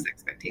meet all those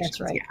expectations.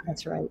 That's right. Yeah.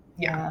 That's right.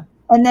 Yeah.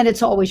 And then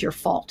it's always your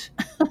fault.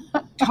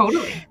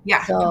 Totally.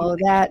 Yeah. So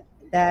totally.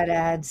 that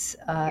adds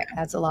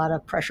a lot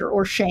of pressure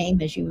or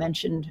shame, as you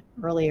mentioned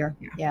earlier.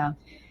 Yeah.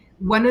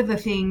 One of the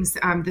things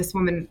this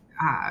woman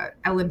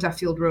Ellen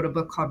Duffield wrote a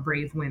book called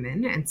Brave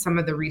Women, and some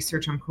of the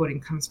research I'm quoting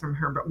comes from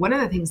her. But one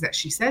of the things that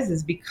she says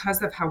is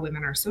because of how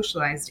women are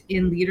socialized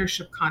in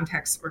leadership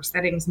contexts or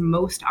settings,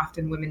 most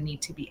often women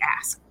need to be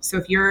asked. So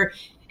if you're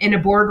in a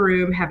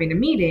boardroom having a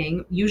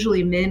meeting,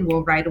 usually men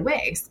will right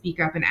away speak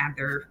up and add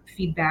their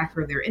feedback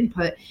or their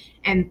input.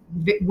 And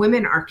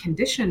women are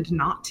conditioned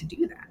not to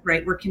do that,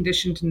 right? We're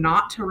conditioned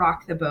not to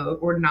rock the boat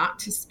or not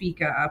to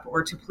speak up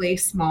or to play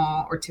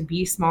small or to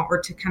be small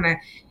or to kind of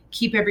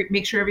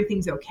make sure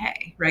everything's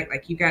okay, right?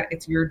 Like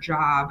it's your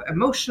job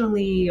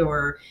emotionally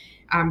or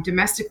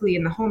domestically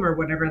in the home or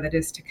whatever that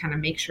is to kind of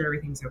make sure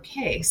everything's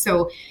okay.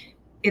 So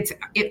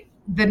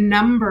the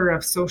number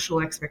of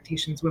social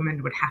expectations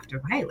women would have to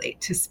violate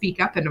to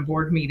speak up in a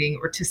board meeting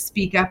or to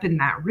speak up in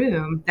that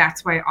room.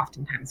 That's why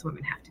oftentimes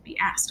women have to be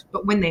asked.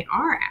 But when they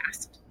are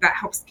asked, that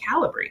helps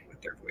calibrate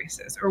with their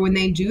voices. Or when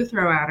they do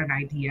throw out an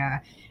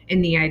idea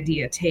and the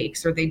idea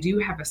takes, or they do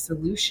have a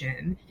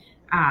solution,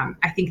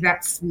 I think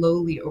that's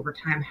slowly over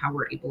time how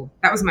we're able,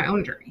 that was my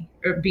own journey,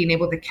 being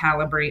able to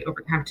calibrate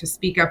over time to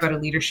speak up at a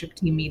leadership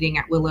team meeting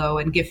at Willow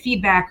and give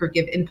feedback or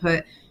give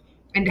input,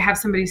 and to have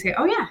somebody say,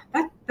 oh yeah,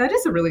 that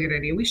is a really good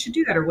idea. We should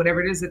do that, or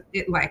whatever it is,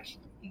 it like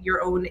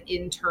your own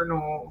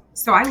internal.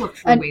 So I look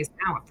for ways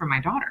now for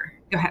my daughter.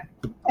 Go ahead.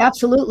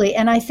 Absolutely.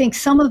 And I think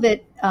some of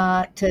it,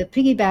 to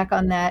piggyback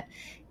on that,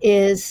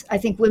 is I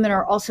think women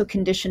are also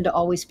conditioned to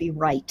always be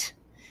right.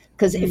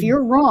 Because if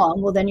you're wrong,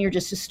 well, then you're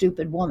just a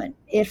stupid woman.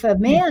 If a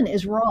man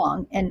is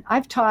wrong, and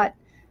I've taught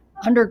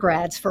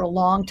undergrads for a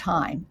long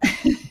time,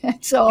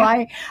 so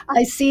I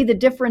see the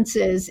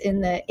differences in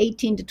the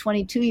 18 to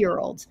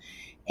 22-year-olds.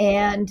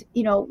 And,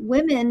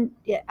 women,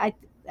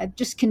 I've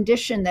just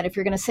conditioned that if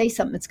you're going to say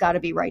something, it's got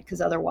to be right,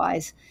 because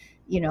otherwise,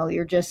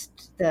 you're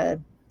just the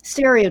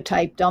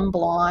stereotype dumb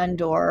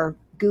blonde or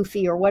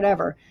goofy or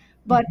whatever.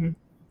 But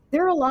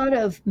there are a lot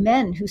of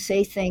men who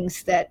say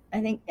things that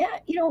I think,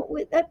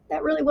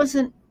 that really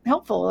wasn't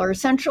helpful or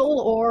essential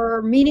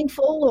or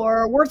meaningful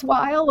or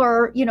worthwhile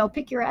or,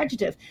 pick your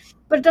adjective.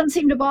 But it doesn't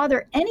seem to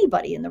bother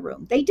anybody in the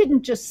room. They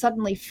didn't just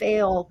suddenly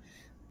fail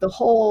the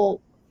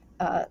whole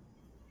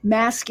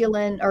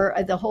masculine or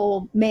the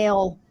whole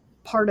male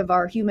part of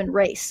our human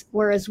race.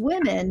 Whereas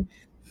women,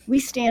 we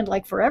stand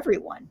like for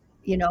everyone,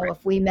 right.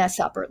 If we mess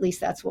up, or at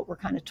least that's what we're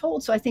kind of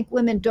told. So I think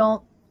women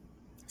don't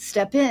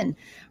step in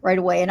right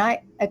away. And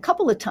a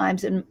couple of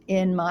times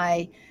in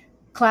my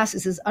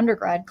classes, as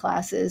undergrad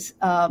classes,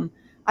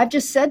 I've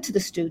just said to the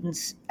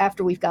students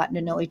after we've gotten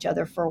to know each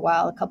other for a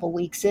while, a couple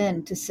weeks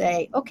in, to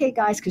say, okay,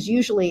 guys, because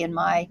usually in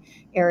my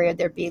area,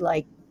 there'd be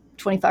like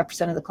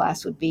 25% of the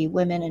class would be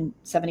women and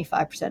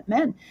 75%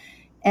 men.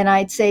 And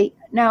I'd say,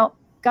 now,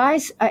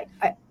 guys,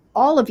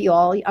 all of you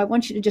all, I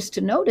want you to just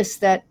to notice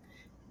that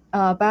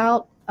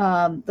about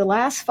the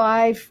last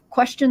 5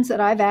 questions that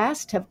I've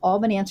asked have all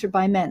been answered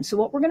by men. So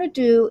what we're going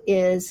to do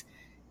is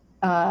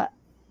a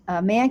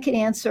man can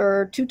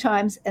answer 2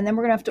 times, and then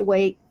we're going to have to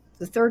wait.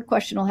 The third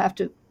question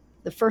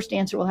the first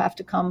answer will have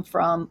to come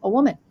from a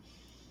woman.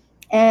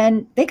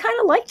 And they kind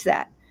of liked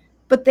that.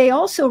 But they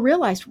also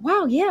realized,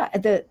 wow, yeah,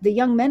 the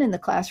young men in the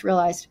class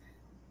realized,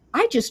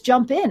 I just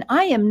jump in.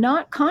 I am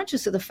not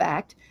conscious of the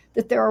fact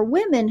that there are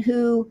women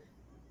who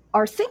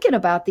are thinking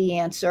about the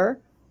answer,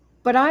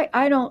 but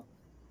I don't.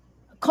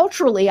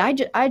 Culturally, I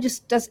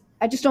just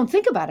don't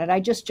think about it. I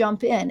just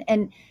jump in,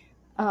 and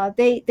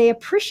they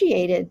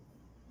appreciated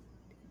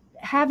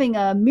having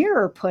a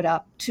mirror put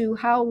up to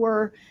how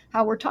we're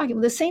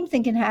talking. The same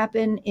thing can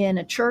happen in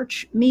a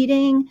church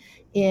meeting,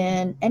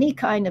 in any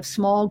kind of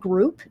small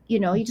group. You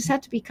just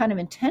have to be kind of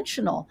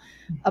intentional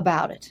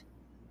about it.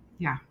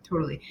 Yeah,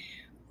 totally.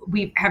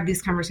 We have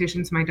these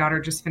conversations. My daughter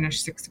just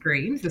finished 6th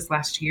grade this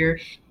last year,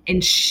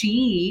 and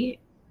she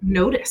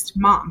noticed,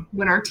 Mom,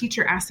 when our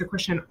teacher asked a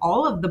question,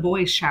 all of the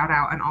boys shout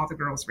out and all the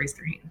girls raise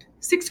their hand.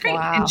 6th grade.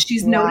 Wow. And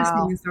she's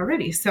noticing this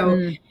already.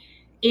 So,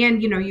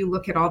 and you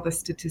look at all the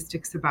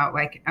statistics about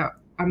like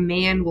a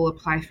man will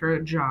apply for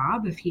a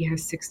job if he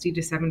has 60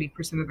 to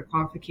 70% of the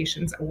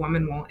qualifications. A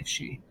woman won't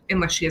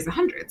unless she has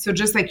 100. So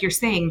just like you're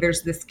saying,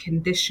 there's this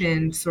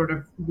conditioned sort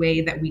of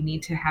way that we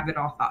need to have it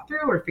all thought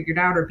through or figured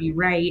out or be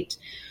right.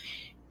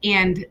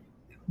 And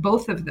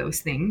both of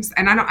those things,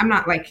 and I'm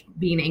not like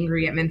being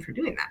angry at men for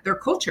doing that. They're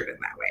cultured in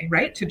that way,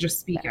 right? To just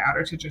speak out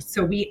or to just,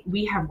 so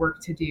we have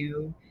work to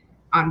do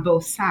on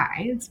both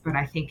sides. But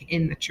I think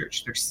in the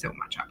church, there's so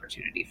much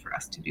opportunity for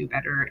us to do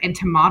better and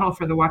to model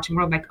for the watching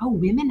world, like, oh,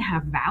 women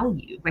have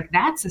value. Like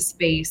that's a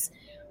space,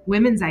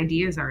 women's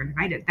ideas are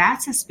invited.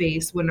 That's a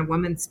space when a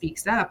woman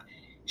speaks up,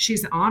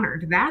 she's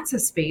honored. That's a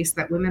space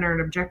that women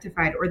aren't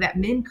objectified, or that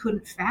men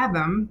couldn't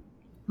fathom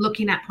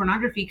looking at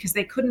pornography because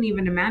they couldn't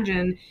even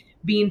imagine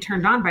being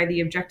turned on by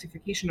the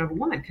objectification of a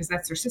woman because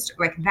that's their sister.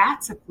 Like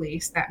that's a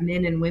place that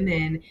men and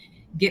women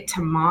get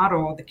to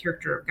model the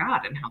character of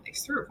God and how they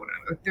serve one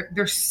another.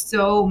 There's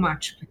so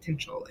much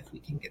potential if we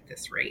can get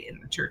this right in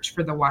the church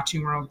for the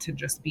watching world to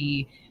just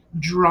be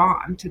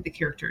drawn to the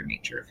character and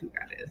nature of who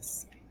God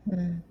is.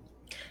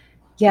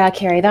 Yeah,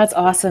 Keri, that's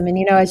awesome.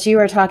 And, as you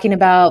were talking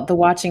about the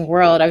watching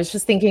world, I was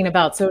just thinking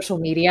about social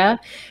media.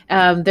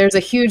 There's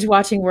a huge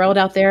watching world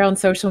out there on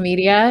social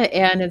media,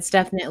 and it's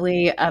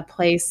definitely a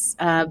place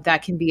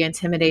that can be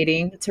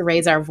intimidating to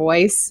raise our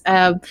voice.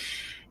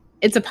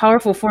 It's a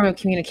powerful form of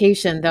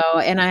communication, though,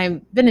 and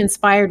I've been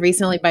inspired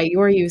recently by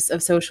your use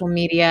of social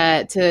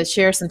media to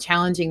share some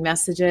challenging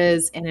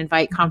messages and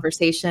invite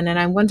conversation. And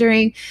I'm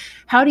wondering,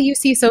 how do you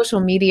see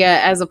social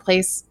media as a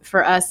place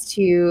for us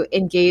to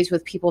engage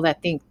with people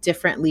that think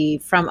differently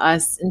from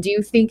us? And do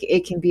you think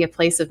it can be a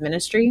place of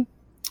ministry?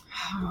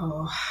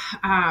 Oh,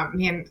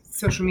 man,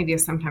 social media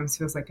sometimes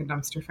feels like a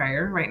dumpster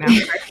fire right now.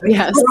 Right?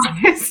 Yes. To be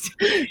honest.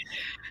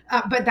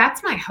 But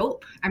that's my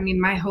hope. I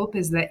mean, my hope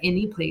is that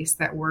any place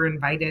that we're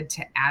invited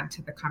to add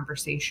to the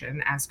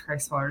conversation as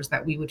Christ followers,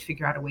 that we would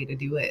figure out a way to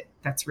do it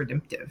that's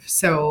redemptive.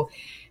 So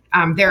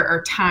there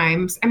are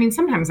times, I mean,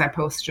 sometimes I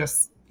post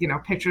just,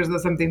 pictures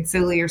of something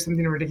silly or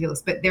something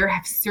ridiculous, but there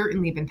have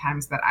certainly been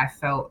times that I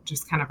felt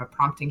just kind of a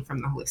prompting from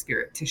the Holy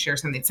Spirit to share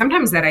something,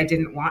 sometimes that I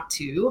didn't want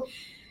to.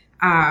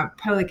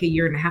 Probably like a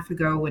year and a half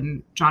ago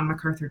when John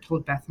MacArthur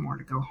told Beth Moore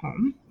to go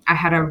home, I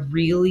had a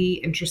really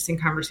interesting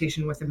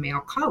conversation with a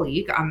male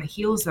colleague on the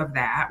heels of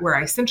that, where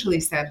I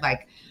essentially said,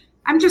 like,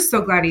 I'm just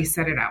so glad he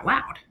said it out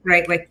loud,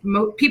 right? Like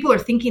people are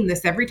thinking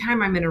this every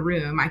time I'm in a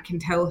room. I can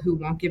tell who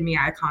won't give me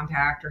eye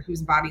contact or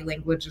whose body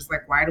language is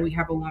like, why do we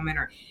have a woman?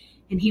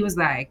 And he was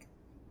like,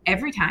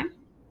 every time?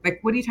 Like,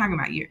 what are you talking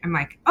about? I'm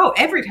like, oh,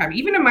 every time,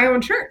 even in my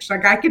own church.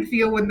 Like, I could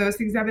feel when those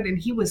things happen. And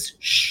he was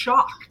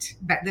shocked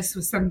that this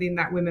was something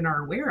that women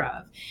are aware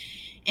of.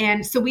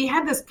 And so we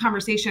had this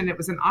conversation. It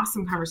was an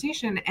awesome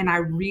conversation. And I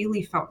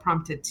really felt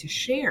prompted to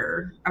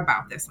share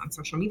about this on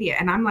social media.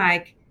 And I'm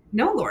like,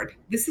 no, Lord,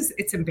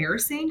 it's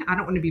embarrassing. I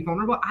don't want to be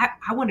vulnerable.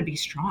 I want to be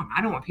strong.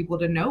 I don't want people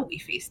to know we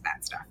face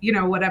that stuff,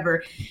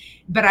 whatever.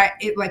 But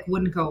it like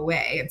wouldn't go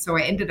away. And so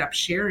I ended up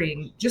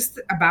sharing just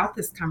about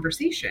this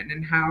conversation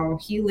and how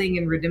healing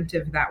and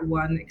redemptive that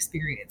one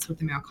experience with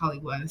the male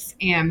colleague was.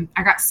 And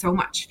I got so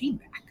much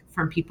feedback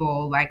from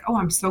people like, oh,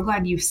 I'm so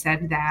glad you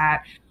said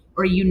that,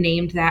 or you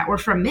named that, or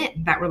from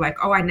men that were like,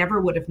 oh, I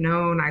never would have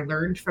known. I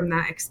learned from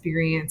that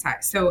experience.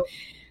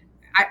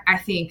 I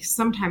think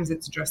sometimes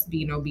it's just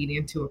being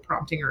obedient to a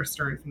prompting or a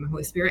stirring from the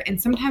Holy Spirit.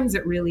 And sometimes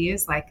it really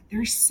is like,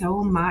 there's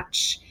so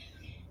much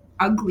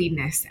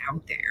ugliness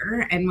out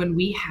there. And when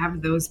we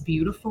have those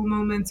beautiful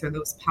moments or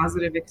those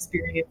positive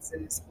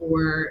experiences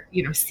or,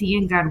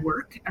 seeing God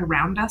work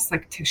around us,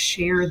 like to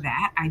share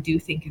that, I do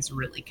think is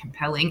really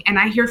compelling. And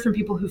I hear from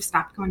people who've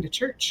stopped going to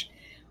church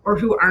or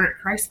who aren't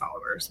Christ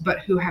followers,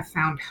 but who have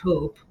found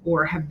hope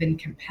or have been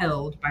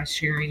compelled by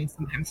sharing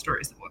sometimes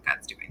stories of what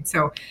God's doing.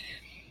 So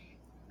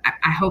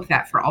I hope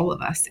that for all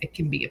of us, it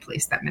can be a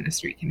place that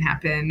ministry can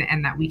happen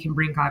and that we can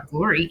bring God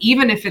glory,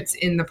 even if it's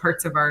in the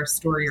parts of our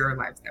story or our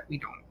lives that we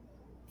don't,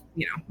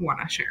 want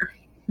to share.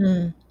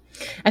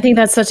 I think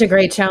that's such a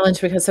great challenge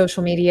because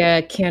social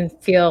media can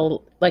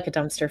feel like a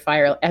dumpster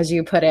fire, as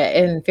you put it,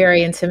 and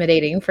very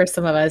intimidating for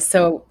some of us.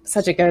 So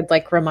such a good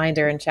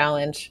reminder and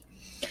challenge.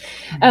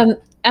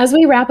 As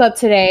we wrap up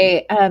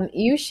today,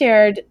 you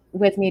shared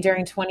with me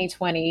during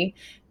 2020,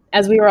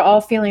 as we were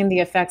all feeling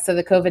the effects of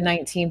the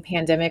COVID-19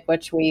 pandemic,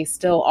 which we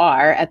still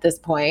are at this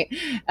point,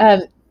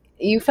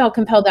 you felt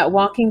compelled that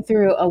walking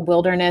through a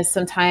wilderness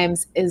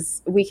sometimes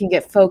we can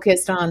get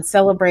focused on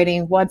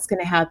celebrating what's going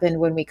to happen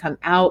when we come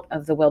out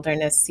of the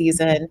wilderness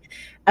season.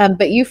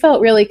 But you felt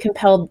really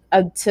compelled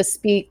to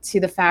speak to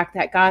the fact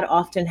that God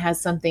often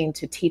has something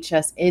to teach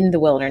us in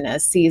the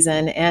wilderness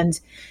season. And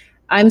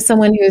I'm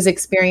someone who has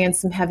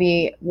experienced some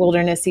heavy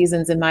wilderness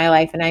seasons in my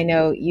life, and I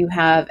know you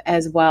have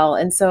as well.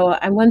 And so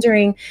I'm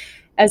wondering,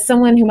 as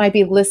someone who might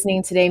be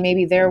listening today,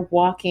 maybe they're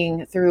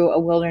walking through a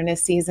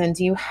wilderness season,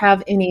 do you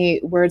have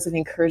any words of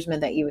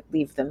encouragement that you would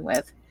leave them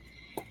with?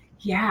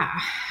 Yeah.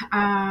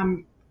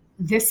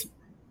 This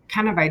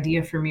kind of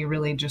idea for me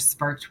really just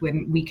sparked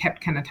when we kept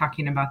kind of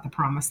talking about the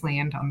promised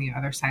land on the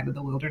other side of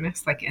the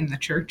wilderness, like in the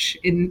church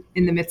in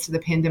the midst of the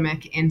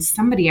pandemic. And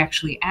somebody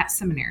actually at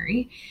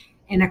seminary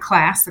in a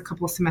class a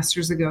couple of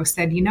semesters ago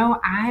said,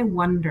 I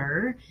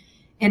wonder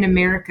in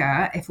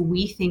America if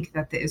we think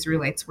that the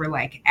Israelites were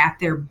like at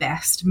their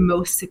best,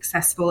 most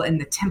successful in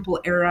the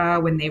temple era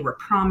when they were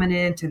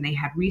prominent and they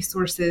had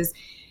resources.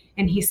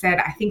 And he said,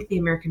 I think the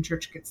American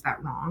church gets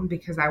that wrong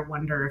because I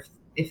wonder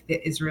if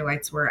the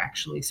Israelites were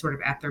actually sort of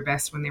at their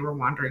best when they were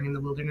wandering in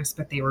the wilderness,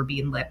 but they were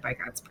being led by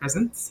God's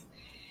presence.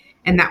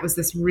 And that was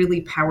this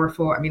really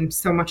powerful,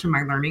 so much of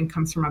my learning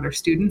comes from other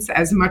students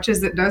as much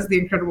as it does the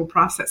incredible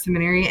process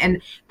seminary.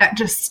 And that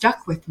just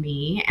stuck with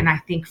me. And I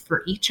think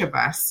for each of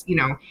us,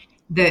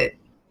 the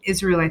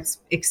Israelites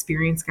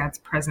experienced God's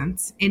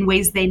presence in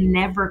ways they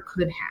never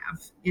could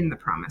have in the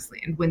promised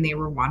land when they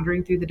were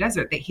wandering through the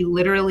desert, that he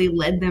literally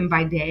led them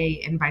by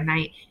day and by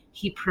night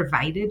He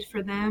provided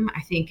for them.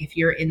 I think if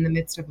you're in the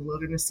midst of a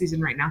wilderness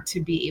season right now, to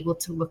be able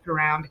to look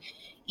around,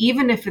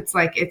 even if it's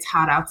like it's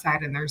hot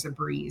outside and there's a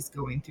breeze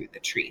going through the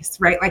trees,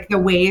 right? Like the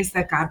ways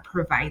that God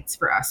provides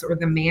for us, or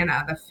the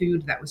manna, the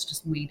food that was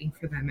just waiting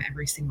for them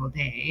every single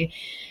day.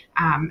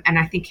 And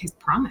I think his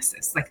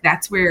promises, like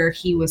that's where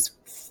he was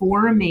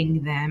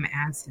forming them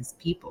as his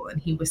people.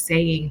 And he was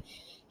saying,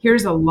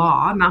 here's a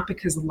law, not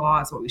because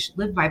law is what we should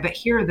live by, but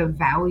here are the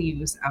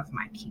values of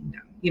my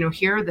kingdom.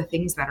 Here are the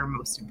things that are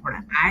most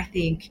important. I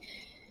think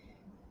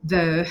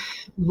the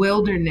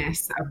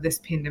wilderness of this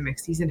pandemic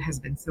season has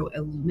been so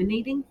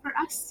illuminating for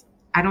us.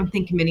 I don't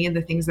think many of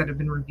the things that have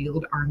been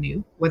revealed are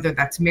new, whether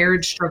that's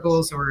marriage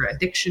struggles or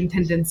addiction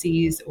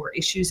tendencies or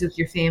issues with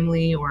your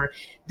family or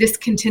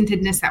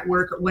discontentedness at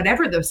work, or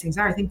whatever those things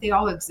are. I think they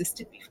all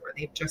existed before.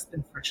 They've just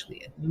been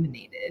freshly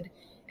illuminated.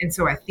 And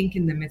so I think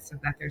in the midst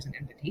of that, there's an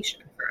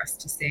invitation for us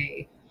to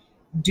say,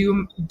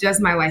 does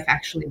my life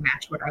actually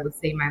match what I would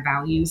say my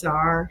values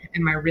are?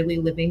 Am I really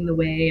living the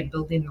way and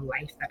building the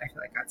life that I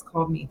feel like God's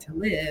called me to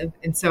live?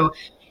 And so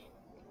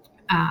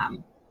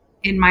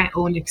in my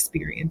own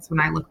experience,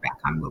 when I look back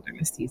on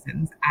wilderness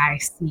seasons, I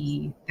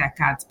see that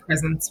God's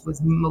presence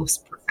was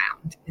most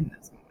profound in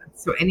those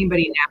moments. So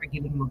anybody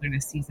navigating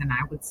wilderness season,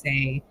 I would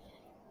say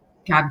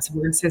God's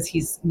word says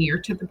he's near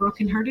to the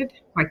brokenhearted,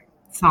 like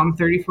Psalm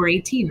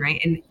 34:18, right?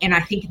 And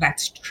I think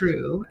that's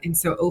true. And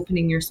so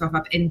opening yourself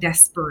up in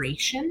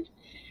desperation,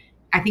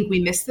 I think we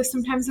miss this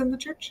sometimes in the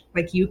church.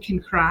 Like you can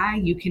cry,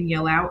 you can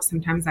yell out.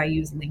 Sometimes I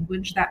use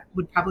language that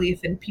would probably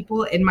offend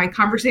people in my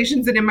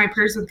conversations and in my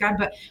prayers with God.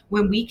 But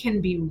when we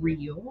can be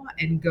real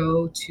and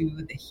go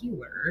to the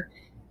healer,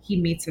 he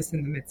meets us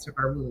in the midst of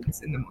our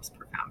wounds in the most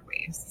profound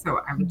ways. So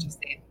I would just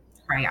say,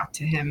 cry out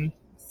to him,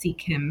 seek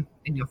him,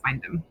 and you'll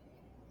find him.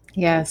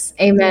 Yes.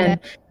 Amen.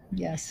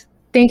 Yes.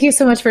 Thank you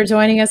so much for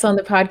joining us on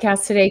the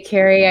podcast today,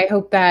 Keri. I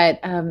hope that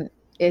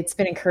it's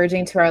been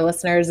encouraging to our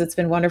listeners. It's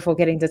been wonderful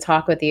getting to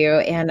talk with you.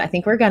 And I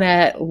think we're going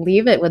to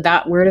leave it with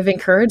that word of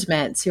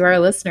encouragement to our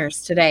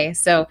listeners today.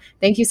 So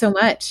thank you so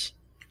much.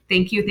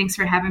 Thank you. Thanks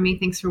for having me.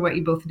 Thanks for what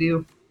you both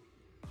do.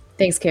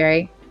 Thanks,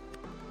 Keri.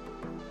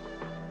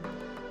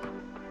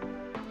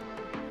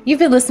 You've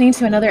been listening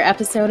to another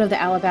episode of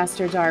the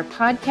Alabaster Jar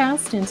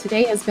podcast, and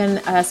today has been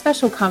a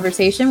special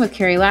conversation with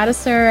Keri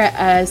Ladouceur,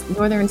 a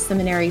Northern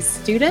Seminary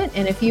student.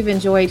 And if you've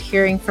enjoyed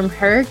hearing from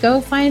her,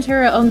 go find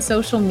her on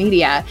social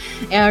media,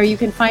 or you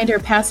can find her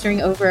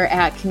pastoring over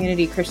at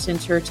Community Christian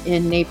Church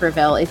in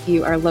Naperville if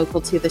you are local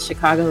to the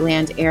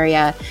Chicagoland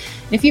area.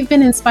 And if you've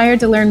been inspired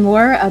to learn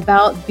more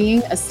about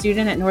being a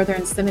student at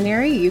Northern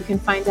Seminary, you can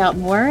find out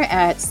more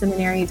at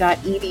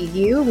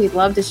seminary.edu. We'd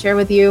love to share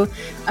with you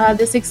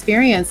this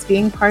experience,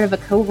 being part of a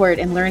cohort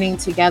and learning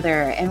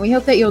together. And we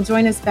hope that you'll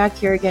join us back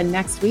here again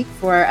next week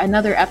for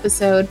another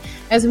episode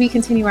as we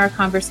continue our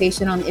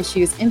conversation on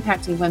issues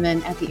impacting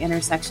women at the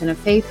intersection of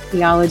faith,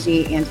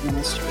 theology, and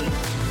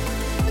ministry.